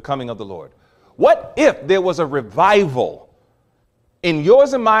hasten the coming of the Lord? What if there was a revival in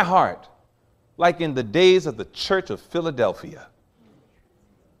yours and my heart, like in the days of the Church of Philadelphia?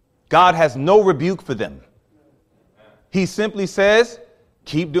 God has no rebuke for them. He simply says,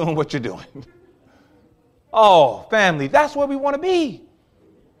 keep doing what you're doing. Oh, family, that's where we want to be.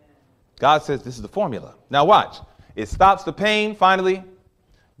 God says this is the formula. Now watch. It stops the pain, finally.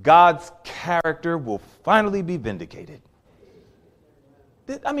 God's character will finally be vindicated.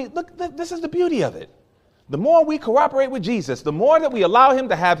 I mean, look, this is the beauty of it. The more we cooperate with Jesus, the more that we allow him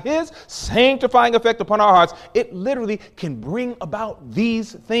to have his sanctifying effect upon our hearts, it literally can bring about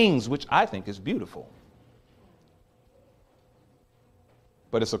these things, which I think is beautiful.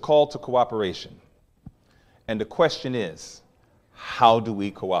 But it's a call to cooperation. And the question is, how do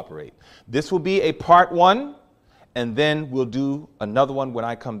we cooperate? This will be a part 1, and then we'll do another one when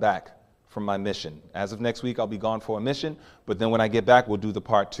I come back from my mission. As of next week, I'll be gone for a mission, but then when I get back, we'll do the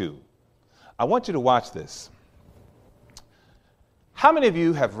part 2. I want you to watch this. How many of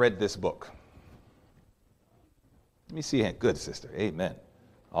you have read this book? Let me see your hand. Good, sister. Amen.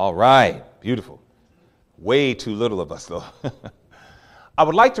 All right. Beautiful. Way too little of us, though. I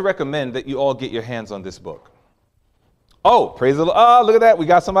would like to recommend that you all get your hands on this book. Oh, praise the Lord. Oh, look at that. We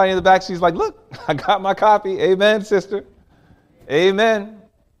got somebody in the back. She's like, look, I got my copy. Amen, sister. Amen.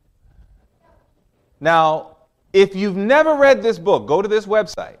 Now, if you've never read this book, go to this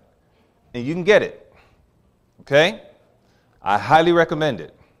website and you can get it. Okay? I highly recommend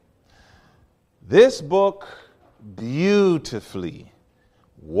it. This book beautifully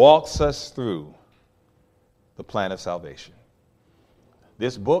walks us through the plan of salvation.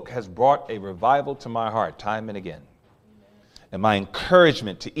 This book has brought a revival to my heart time and again. And my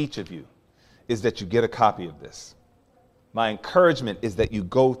encouragement to each of you is that you get a copy of this. My encouragement is that you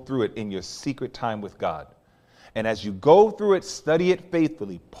go through it in your secret time with God. And as you go through it, study it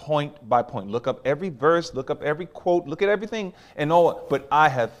faithfully, point by point. Look up every verse, look up every quote, look at everything and all. But I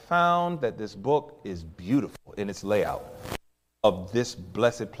have found that this book is beautiful in its layout of this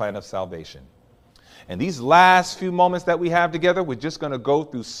blessed plan of salvation. And these last few moments that we have together, we're just going to go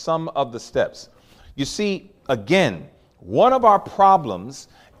through some of the steps. You see, again, one of our problems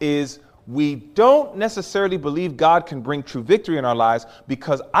is we don't necessarily believe God can bring true victory in our lives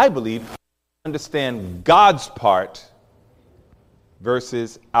because I believe we understand God's part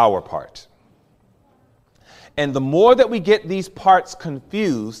versus our part. And the more that we get these parts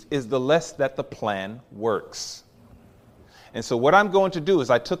confused is the less that the plan works. And so what I'm going to do is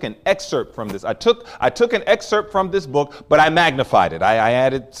I took an excerpt from this. I took an excerpt from this book, but I magnified it. I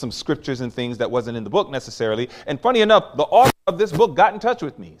added some scriptures and things that wasn't in the book necessarily. And funny enough, the author of this book got in touch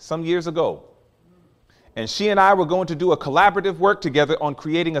with me some years ago. And she and I were going to do a collaborative work together on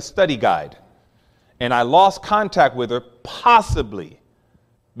creating a study guide. And I lost contact with her, possibly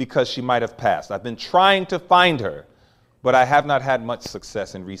because she might have passed. I've been trying to find her, but I have not had much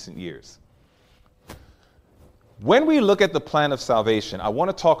success in recent years. When we look at the plan of salvation, I want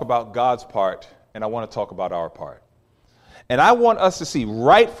to talk about God's part and I want to talk about our part. And I want us to see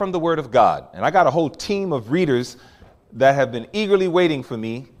right from the Word of God. And I got a whole team of readers that have been eagerly waiting for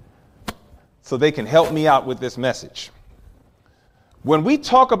me so they can help me out with this message. When we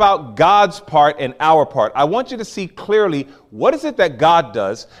talk about God's part and our part, I want you to see clearly what is it that God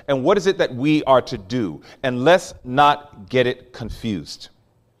does and what is it that we are to do. And let's not get it confused.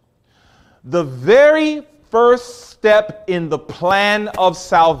 The very first step in the plan of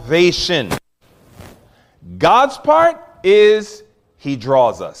salvation, God's part is he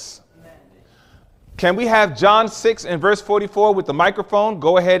draws us. Can we have John 6 and verse 44 with the microphone?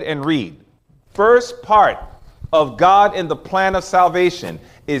 Go ahead and read. First part of God in the plan of salvation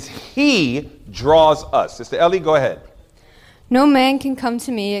is he draws us. Sister Ellie, go ahead. No man can come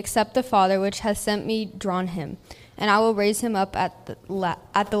to me except the Father which has sent me drawn him, and I will raise him up at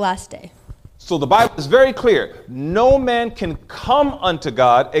the last day. So the Bible is very clear. No man can come unto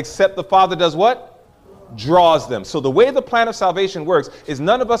God except the Father does what? Draws them. So the way the plan of salvation works is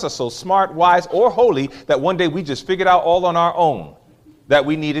none of us are so smart, wise, or holy that one day we just figured out all on our own that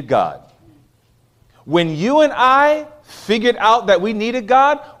we needed God. When you and I figured out that we needed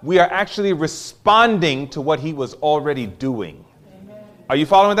God, we are actually responding to what he was already doing. Amen. Are you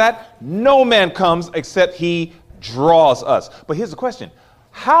following that? No man comes except he draws us. But here's the question.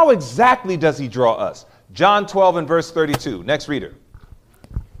 How exactly does he draw us? John 12 and verse 32. Next reader.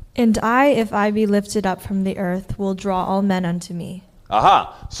 And I, if I be lifted up from the earth, will draw all men unto me.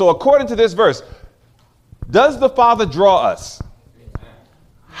 Aha. So according to this verse, does the Father draw us?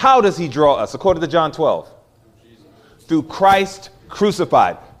 How does he draw us? According to John 12. Through Christ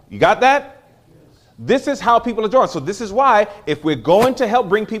crucified. You got that? This is how people are drawn. So this is why if we're going to help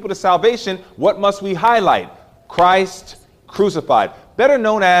bring people to salvation, what must we highlight? Christ crucified. Better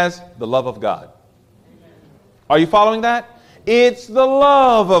known as the love of God. Are you following that? It's the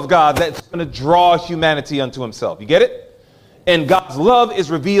love of God that's going to draw humanity unto himself. You get it? And God's love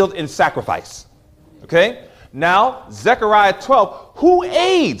is revealed in sacrifice. Okay? Now, Zechariah 12, who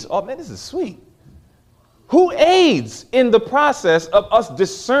aids? Oh man, this is sweet. Who aids in the process of us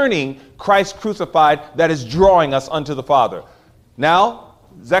discerning Christ crucified that is drawing us unto the Father? Now,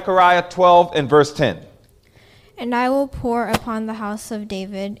 Zechariah 12 and verse 10. And I will pour upon the house of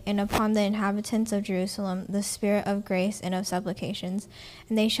David and upon the inhabitants of Jerusalem the spirit of grace and of supplications.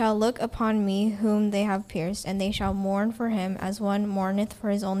 And they shall look upon me whom they have pierced, and they shall mourn for him as one mourneth for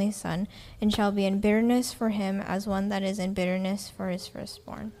his only son, and shall be in bitterness for him as one that is in bitterness for his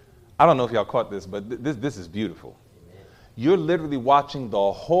firstborn. I don't know if y'all caught this, but this is beautiful. You're literally watching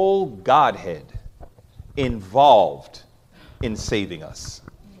the whole Godhead involved in saving us.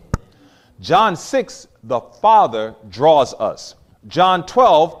 John 6, the Father draws us. John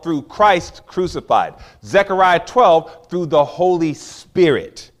 12, through Christ crucified. Zechariah 12, through the Holy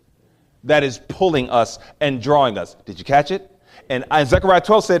Spirit that is pulling us and drawing us. Did you catch it? And Zechariah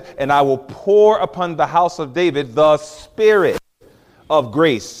 12 said, and I will pour upon the house of David the spirit of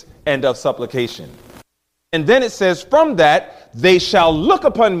grace and of supplication. And then it says, from that they shall look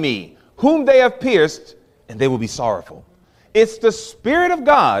upon me, whom they have pierced, and they will be sorrowful. It's the Spirit of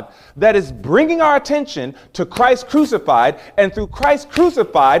God that is bringing our attention to Christ crucified, and through Christ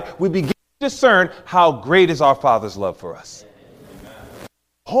crucified, we begin to discern how great is our Father's love for us. Amen.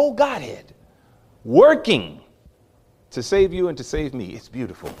 Whole Godhead working to save you and to save me. It's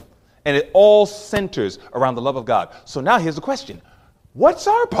beautiful. And it all centers around the love of God. So now here's the question. What's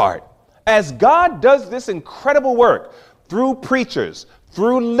our part? As God does this incredible work through preachers,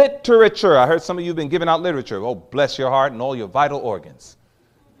 through literature. I heard some of you have been giving out literature. Oh, bless your heart and all your vital organs.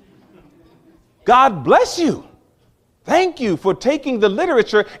 God bless you. Thank you for taking the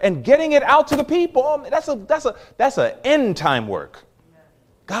literature and getting it out to the people. Oh, that's an end time work.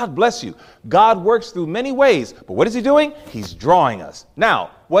 God bless you. God works through many ways. But what is he doing? He's drawing us.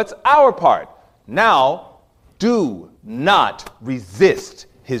 Now, what's our part? Now, do not resist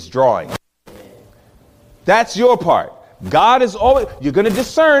his drawing. That's your part. God is always, you're going to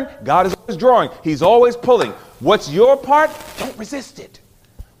discern, God is always drawing. He's always pulling. What's your part? Don't resist it.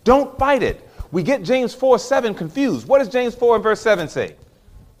 Don't fight it. We get James 4:7 confused. What does James 4 and verse 7 say?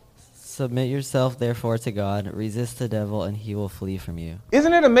 Submit yourself, therefore, to God. Resist the devil, and he will flee from you.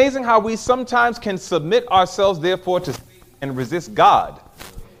 Isn't it amazing how we sometimes can submit ourselves, therefore, to and resist God?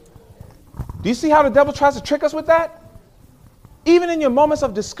 Do you see how the devil tries to trick us with that? Even in your moments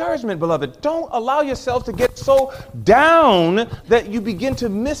of discouragement, beloved, don't allow yourself to get so down that you begin to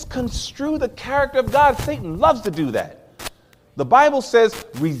misconstrue the character of God. Satan loves to do that. The Bible says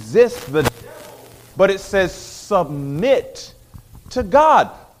resist the devil, but it says submit to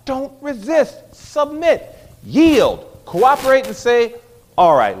God. Don't resist. Submit. Yield. Cooperate and say,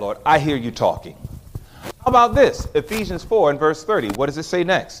 all right, Lord, I hear you talking. How about this? Ephesians 4 and verse 30. What does it say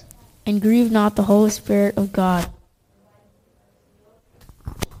next? And grieve not the Holy Spirit of God,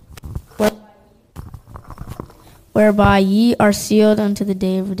 whereby ye are sealed unto the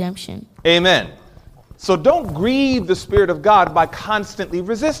day of redemption. Amen. So don't grieve the Spirit of God by constantly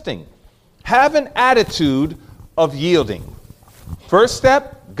resisting. Have an attitude of yielding. First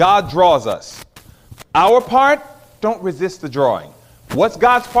step, God draws us. Our part, don't resist the drawing. What's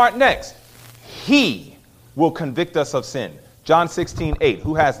God's part next? He will convict us of sin. John 16:8.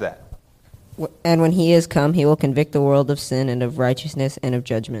 Who has that? And when he is come, he will convict the world of sin and of righteousness and of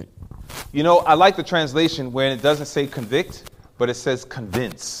judgment. You know, I like the translation where it doesn't say convict, but it says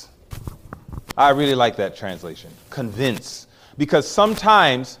convince. I really like that translation. Convince. Because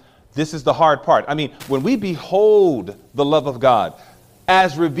sometimes this is the hard part. I mean, when we behold the love of God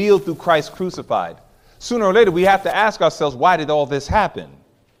as revealed through Christ crucified, sooner or later we have to ask ourselves, why did all this happen?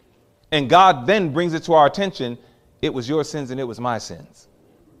 And God then brings it to our attention. It was your sins and it was my sins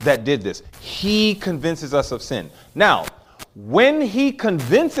that did this. He convinces us of sin. Now, when he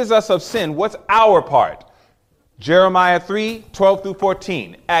convinces us of sin, what's our part? Jeremiah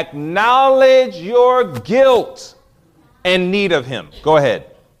 3:12-14. Acknowledge your guilt and need of him. Go ahead.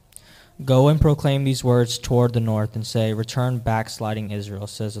 Go and proclaim these words toward the north and say, return backsliding Israel,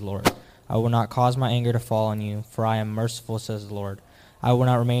 says the Lord. I will not cause my anger to fall on you, for I am merciful, says the Lord. I will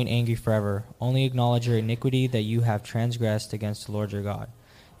not remain angry forever. Only acknowledge your iniquity that you have transgressed against the Lord your God,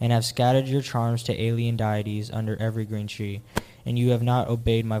 and have scattered your charms to alien deities under every green tree, and you have not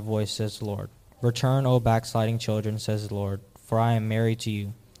obeyed my voice, says the Lord. Return, O backsliding children, says the Lord, for I am married to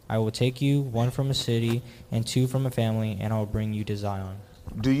you. I will take you, one from a city and two from a family, and I will bring you to Zion.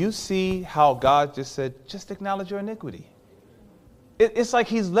 Do you see how God just said, just acknowledge your iniquity? It's like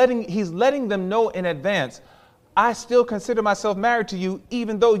he's letting them know in advance, I still consider myself married to you,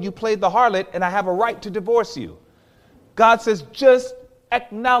 even though you played the harlot and I have a right to divorce you. God says, just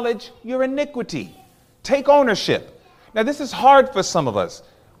acknowledge your iniquity. Take ownership. Now, this is hard for some of us.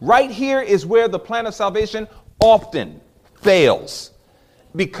 Right here is where the plan of salvation often fails,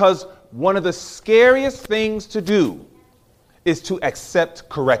 because one of the scariest things to do is to accept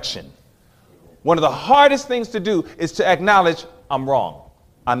correction. One of the hardest things to do is to acknowledge, I'm wrong.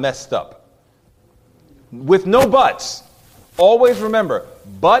 I messed up. With no buts. Always remember,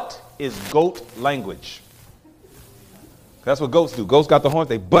 but is goat language. That's what goats do. Goats got the horns,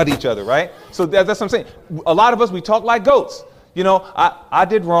 they butt each other, right? So that's what I'm saying. A lot of us, we talk like goats. You know, I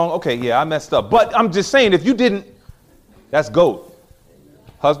did wrong. Okay, yeah, I messed up. But I'm just saying, if you didn't, that's goat.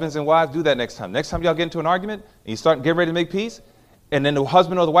 Husbands and wives, do that next time. Next time y'all get into an argument and you start getting ready to make peace, and then the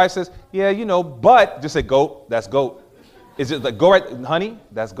husband or the wife says, yeah, you know, but, just say goat, that's goat. Is it like, go right, honey,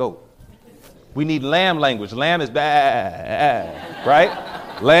 that's goat. We need lamb language. Lamb is bad,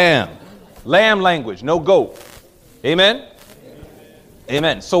 right? Lamb. Lamb language, no goat. Amen?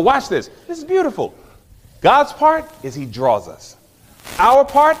 Amen. So watch this. This is beautiful. God's part is he draws us. Our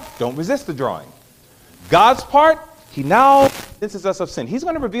part, don't resist the drawing. God's part, he now convinces us of sin. He's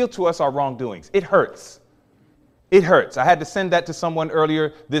going to reveal to us our wrongdoings. It hurts. It hurts. I had to send that to someone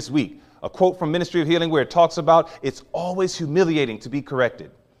earlier this week. A quote from Ministry of Healing where it talks about it's always humiliating to be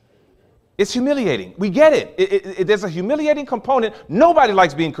corrected. It's humiliating. We get it. There's a humiliating component. Nobody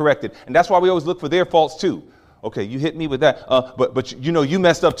likes being corrected. And that's why we always look for their faults too. Okay, you hit me with that. But you know, you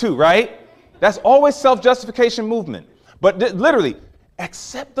messed up too, right? That's always self-justification movement. But literally,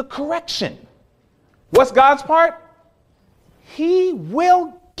 accept the correction. What's God's part? He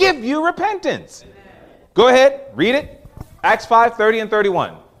will give you repentance. Go ahead, read it. Acts 5:30 and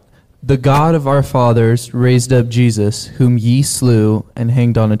 31. The God of our fathers raised up Jesus, whom ye slew and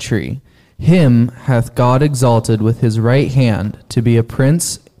hanged on a tree. Him hath God exalted with his right hand to be a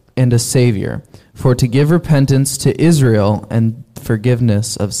prince and a savior, for to give repentance to Israel and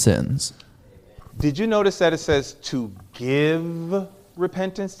forgiveness of sins. Did you notice that it says to give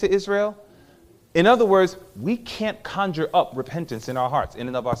repentance to Israel? In other words, we can't conjure up repentance in our hearts in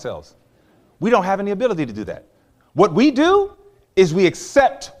and of ourselves. We don't have any ability to do that. What we do is we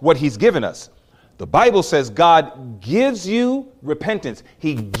accept what he's given us. The Bible says God gives you repentance.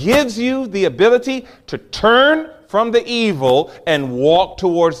 He gives you the ability to turn from the evil and walk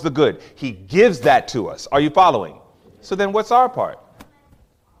towards the good. He gives that to us. Are you following? So then what's our part?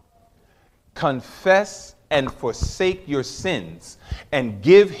 Confess and forsake your sins and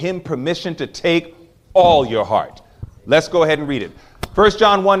give him permission to take all your heart. Let's go ahead and read it. 1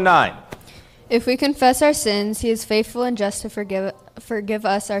 John 1:9. If we confess our sins, he is faithful and just to forgive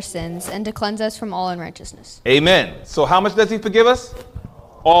us our sins and to cleanse us from all unrighteousness. Amen. So how much does he forgive us?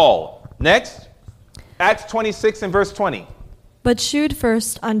 All. Next, Acts 26 and verse 20. But shewed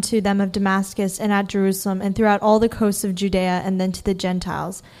first unto them of Damascus and at Jerusalem and throughout all the coasts of Judea and then to the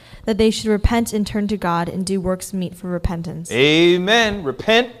Gentiles, that they should repent and turn to God and do works meet for repentance. Amen.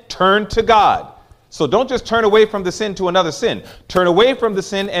 Repent, turn to God. So don't just turn away from the sin to another sin. Turn away from the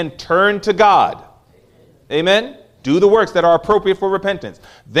sin and turn to God. Amen. Do the works that are appropriate for repentance.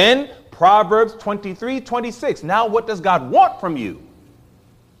 Then Proverbs 23:26. Now what does God want from you?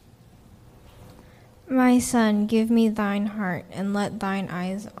 My son, give me thine heart, and let thine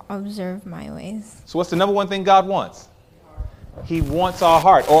eyes observe my ways. So what's the number one thing God wants? He wants our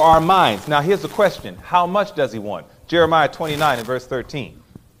heart or our minds. Now here's the question. How much does he want? Jeremiah 29 and verse 13.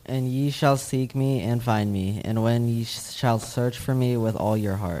 And ye shall seek me and find me, and when ye shall search for me with all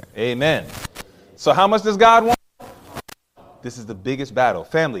your heart. Amen. So how much does God want? this is the biggest battle.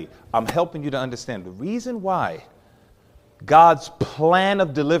 Family, I'm helping you to understand the reason why God's plan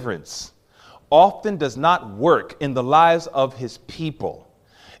of deliverance often does not work in the lives of his people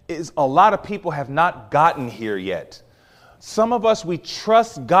is a lot of people have not gotten here yet. Some of us, we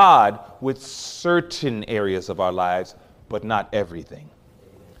trust God with certain areas of our lives, but not everything.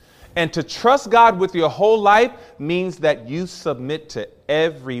 And to trust God with your whole life means that you submit to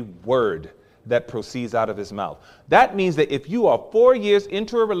every word that proceeds out of his mouth. That means that if you are 4 years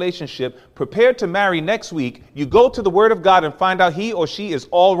into a relationship, prepared to marry next week, you go to the word of God and find out he or she is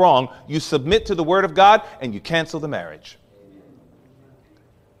all wrong. You submit to the word of God and you cancel the marriage.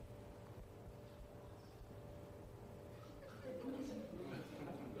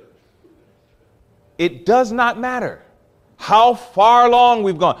 It does not matter how far along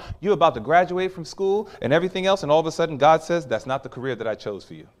we've gone. You're about to graduate from school and everything else, and all of a sudden God says, that's not the career that I chose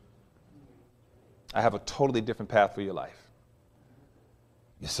for you. I have a totally different path for your life.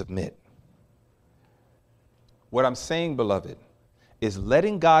 You submit. What I'm saying, beloved, is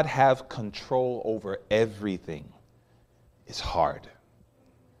letting God have control over everything is hard.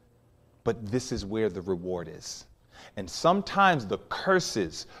 But this is where the reward is. And sometimes the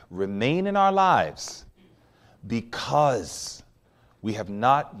curses remain in our lives because we have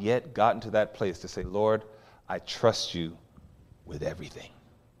not yet gotten to that place to say, Lord, I trust you with everything.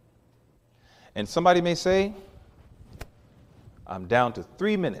 And somebody may say, I'm down to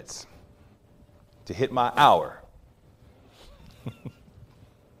 3 minutes to hit my hour.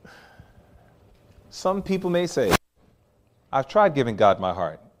 Some people may say, I've tried giving God my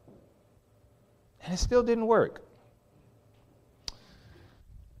heart, and it still didn't work.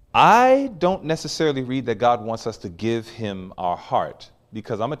 I don't necessarily read that God wants us to give him our heart,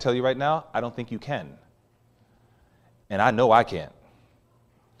 because I'm going to tell you right now, I don't think you can. And I know I can't.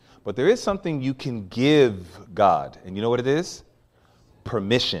 But there is something you can give God. And you know what it is?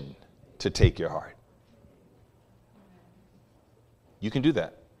 Permission to take your heart. You can do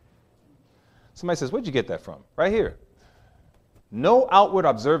that. Somebody says, where'd you get that from? Right here. No outward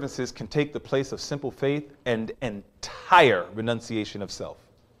observances can take the place of simple faith and entire renunciation of self.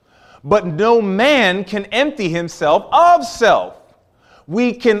 But no man can empty himself of self.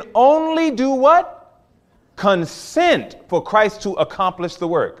 We can only do what? Consent for Christ to accomplish the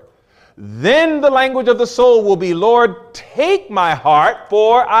work. Then the language of the soul will be, Lord, take my heart,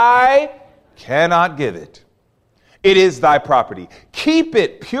 for I cannot give it. It is thy property. Keep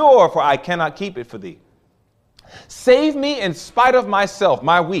it pure, for I cannot keep it for thee. Save me in spite of myself,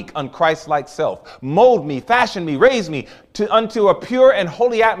 my weak, unchristlike self. Mold me, fashion me, raise me unto a pure and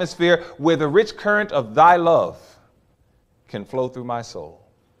holy atmosphere where the rich current of thy love can flow through my soul.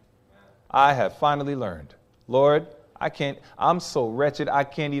 I have finally learned, Lord, I'm so wretched, I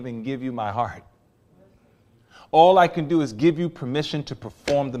can't even give you my heart. All I can do is give you permission to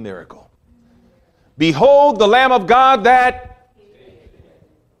perform the miracle. Behold the Lamb of God that...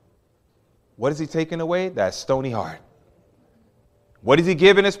 What is he taking away? That stony heart. What does he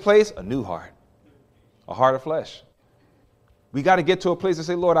give in its place? A new heart. A heart of flesh. We got to get to a place to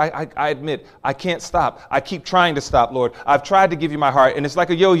say, Lord, I admit, I can't stop. I keep trying to stop, Lord. I've tried to give you my heart, and it's like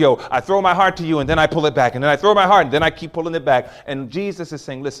a yo-yo. I throw my heart to you, and then I pull it back, and then I throw my heart, and then I keep pulling it back. And Jesus is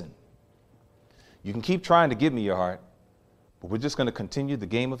saying, listen, you can keep trying to give me your heart, but we're just going to continue the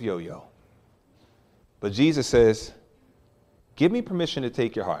game of yo-yo. But Jesus says, give me permission to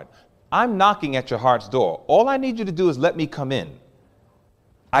take your heart. I'm knocking at your heart's door. All I need you to do is let me come in.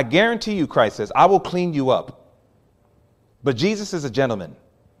 I guarantee you, Christ says, I will clean you up. But Jesus is a gentleman.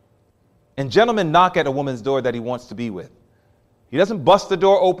 And gentlemen knock at a woman's door that he wants to be with. He doesn't bust the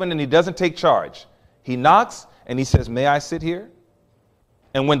door open and he doesn't take charge. He knocks and he says, may I sit here?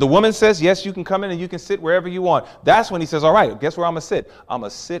 And when the woman says, yes, you can come in and you can sit wherever you want, that's when he says, all right, guess where I'm going to sit? I'm going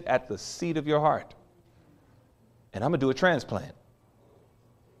to sit at the seat of your heart. And I'm going to do a transplant.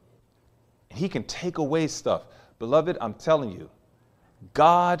 And he can take away stuff. Beloved, I'm telling you,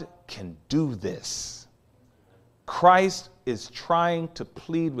 God can do this. Christ is trying to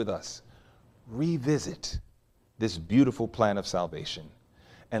plead with us. Revisit this beautiful plan of salvation.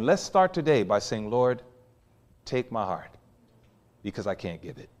 And let's start today by saying, Lord, take my heart because I can't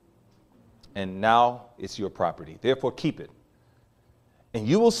give it. And now it's your property. Therefore, keep it. And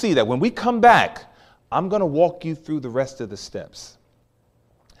you will see that when we come back, I'm going to walk you through the rest of the steps.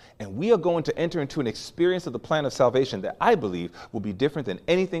 And we are going to enter into an experience of the plan of salvation that I believe will be different than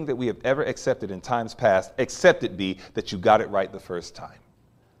anything that we have ever accepted in times past, except it be that you got it right the first time.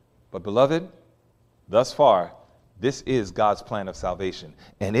 But beloved, thus far, this is God's plan of salvation,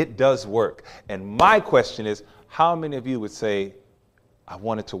 and it does work. And my question is, how many of you would say, I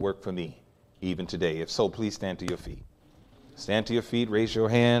want it to work for me, even today? If so, please stand to your feet. Stand to your feet, raise your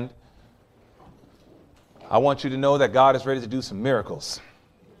hand. I want you to know that God is ready to do some miracles.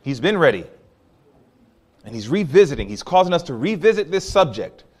 He's been ready. And he's revisiting. He's causing us to revisit this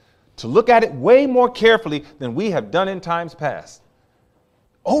subject, to look at it way more carefully than we have done in times past.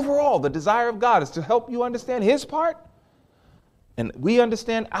 Overall, the desire of God is to help you understand his part, and we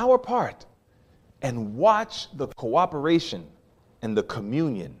understand our part, and watch the cooperation and the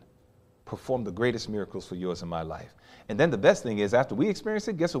communion perform the greatest miracles for yours and my life. And then the best thing is, after we experience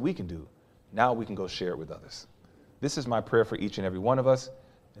it, guess what we can do? Now we can go share it with others. This is my prayer for each and every one of us,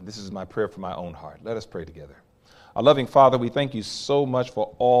 and this is my prayer for my own heart. Let us pray together. Our loving Father, we thank you so much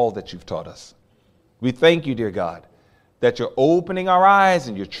for all that you've taught us. We thank you, dear God, that you're opening our eyes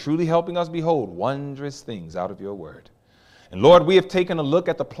and you're truly helping us behold wondrous things out of your word. And Lord, we have taken a look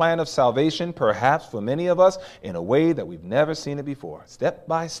at the plan of salvation, perhaps for many of us, in a way that we've never seen it before, step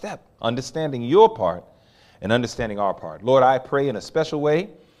by step, understanding your part and understanding our part. Lord, I pray in a special way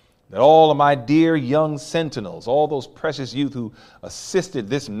that all of my dear young sentinels, all those precious youth who assisted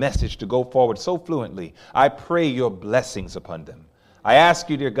this message to go forward so fluently, I pray your blessings upon them. I ask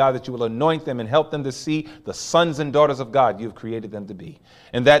you, dear God, that you will anoint them and help them to see the sons and daughters of God you've created them to be,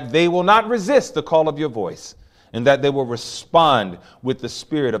 and that they will not resist the call of your voice, and that they will respond with the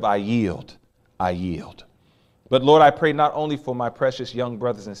spirit of I yield, I yield. But Lord, I pray not only for my precious young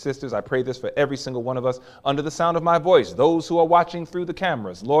brothers and sisters, I pray this for every single one of us under the sound of my voice, those who are watching through the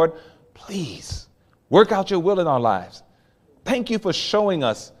cameras. Lord, please work out your will in our lives. Thank you for showing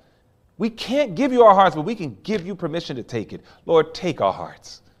us we can't give you our hearts, but we can give you permission to take it. Lord, take our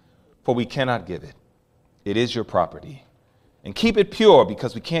hearts, for we cannot give it. It is your property. And keep it pure,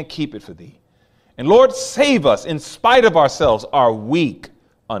 because we can't keep it for thee. And Lord, save us in spite of ourselves, our weak,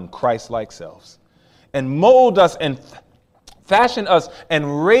 unchristlike selves. And mold us and fashion us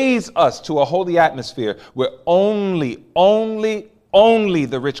and raise us to a holy atmosphere where only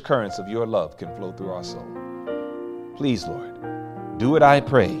the rich currents of your love can flow through our soul. Please, Lord, do it, I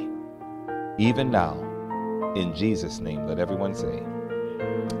pray, even now. In Jesus' name, let everyone say,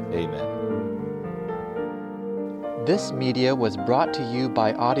 amen. This media was brought to you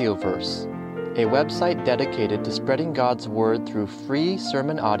by Audioverse, a website dedicated to spreading God's word through free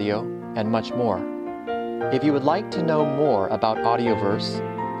sermon audio and much more. If you would like to know more about Audioverse,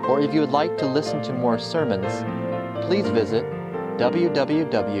 or if you would like to listen to more sermons, please visit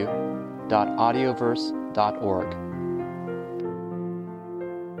www.audioverse.org.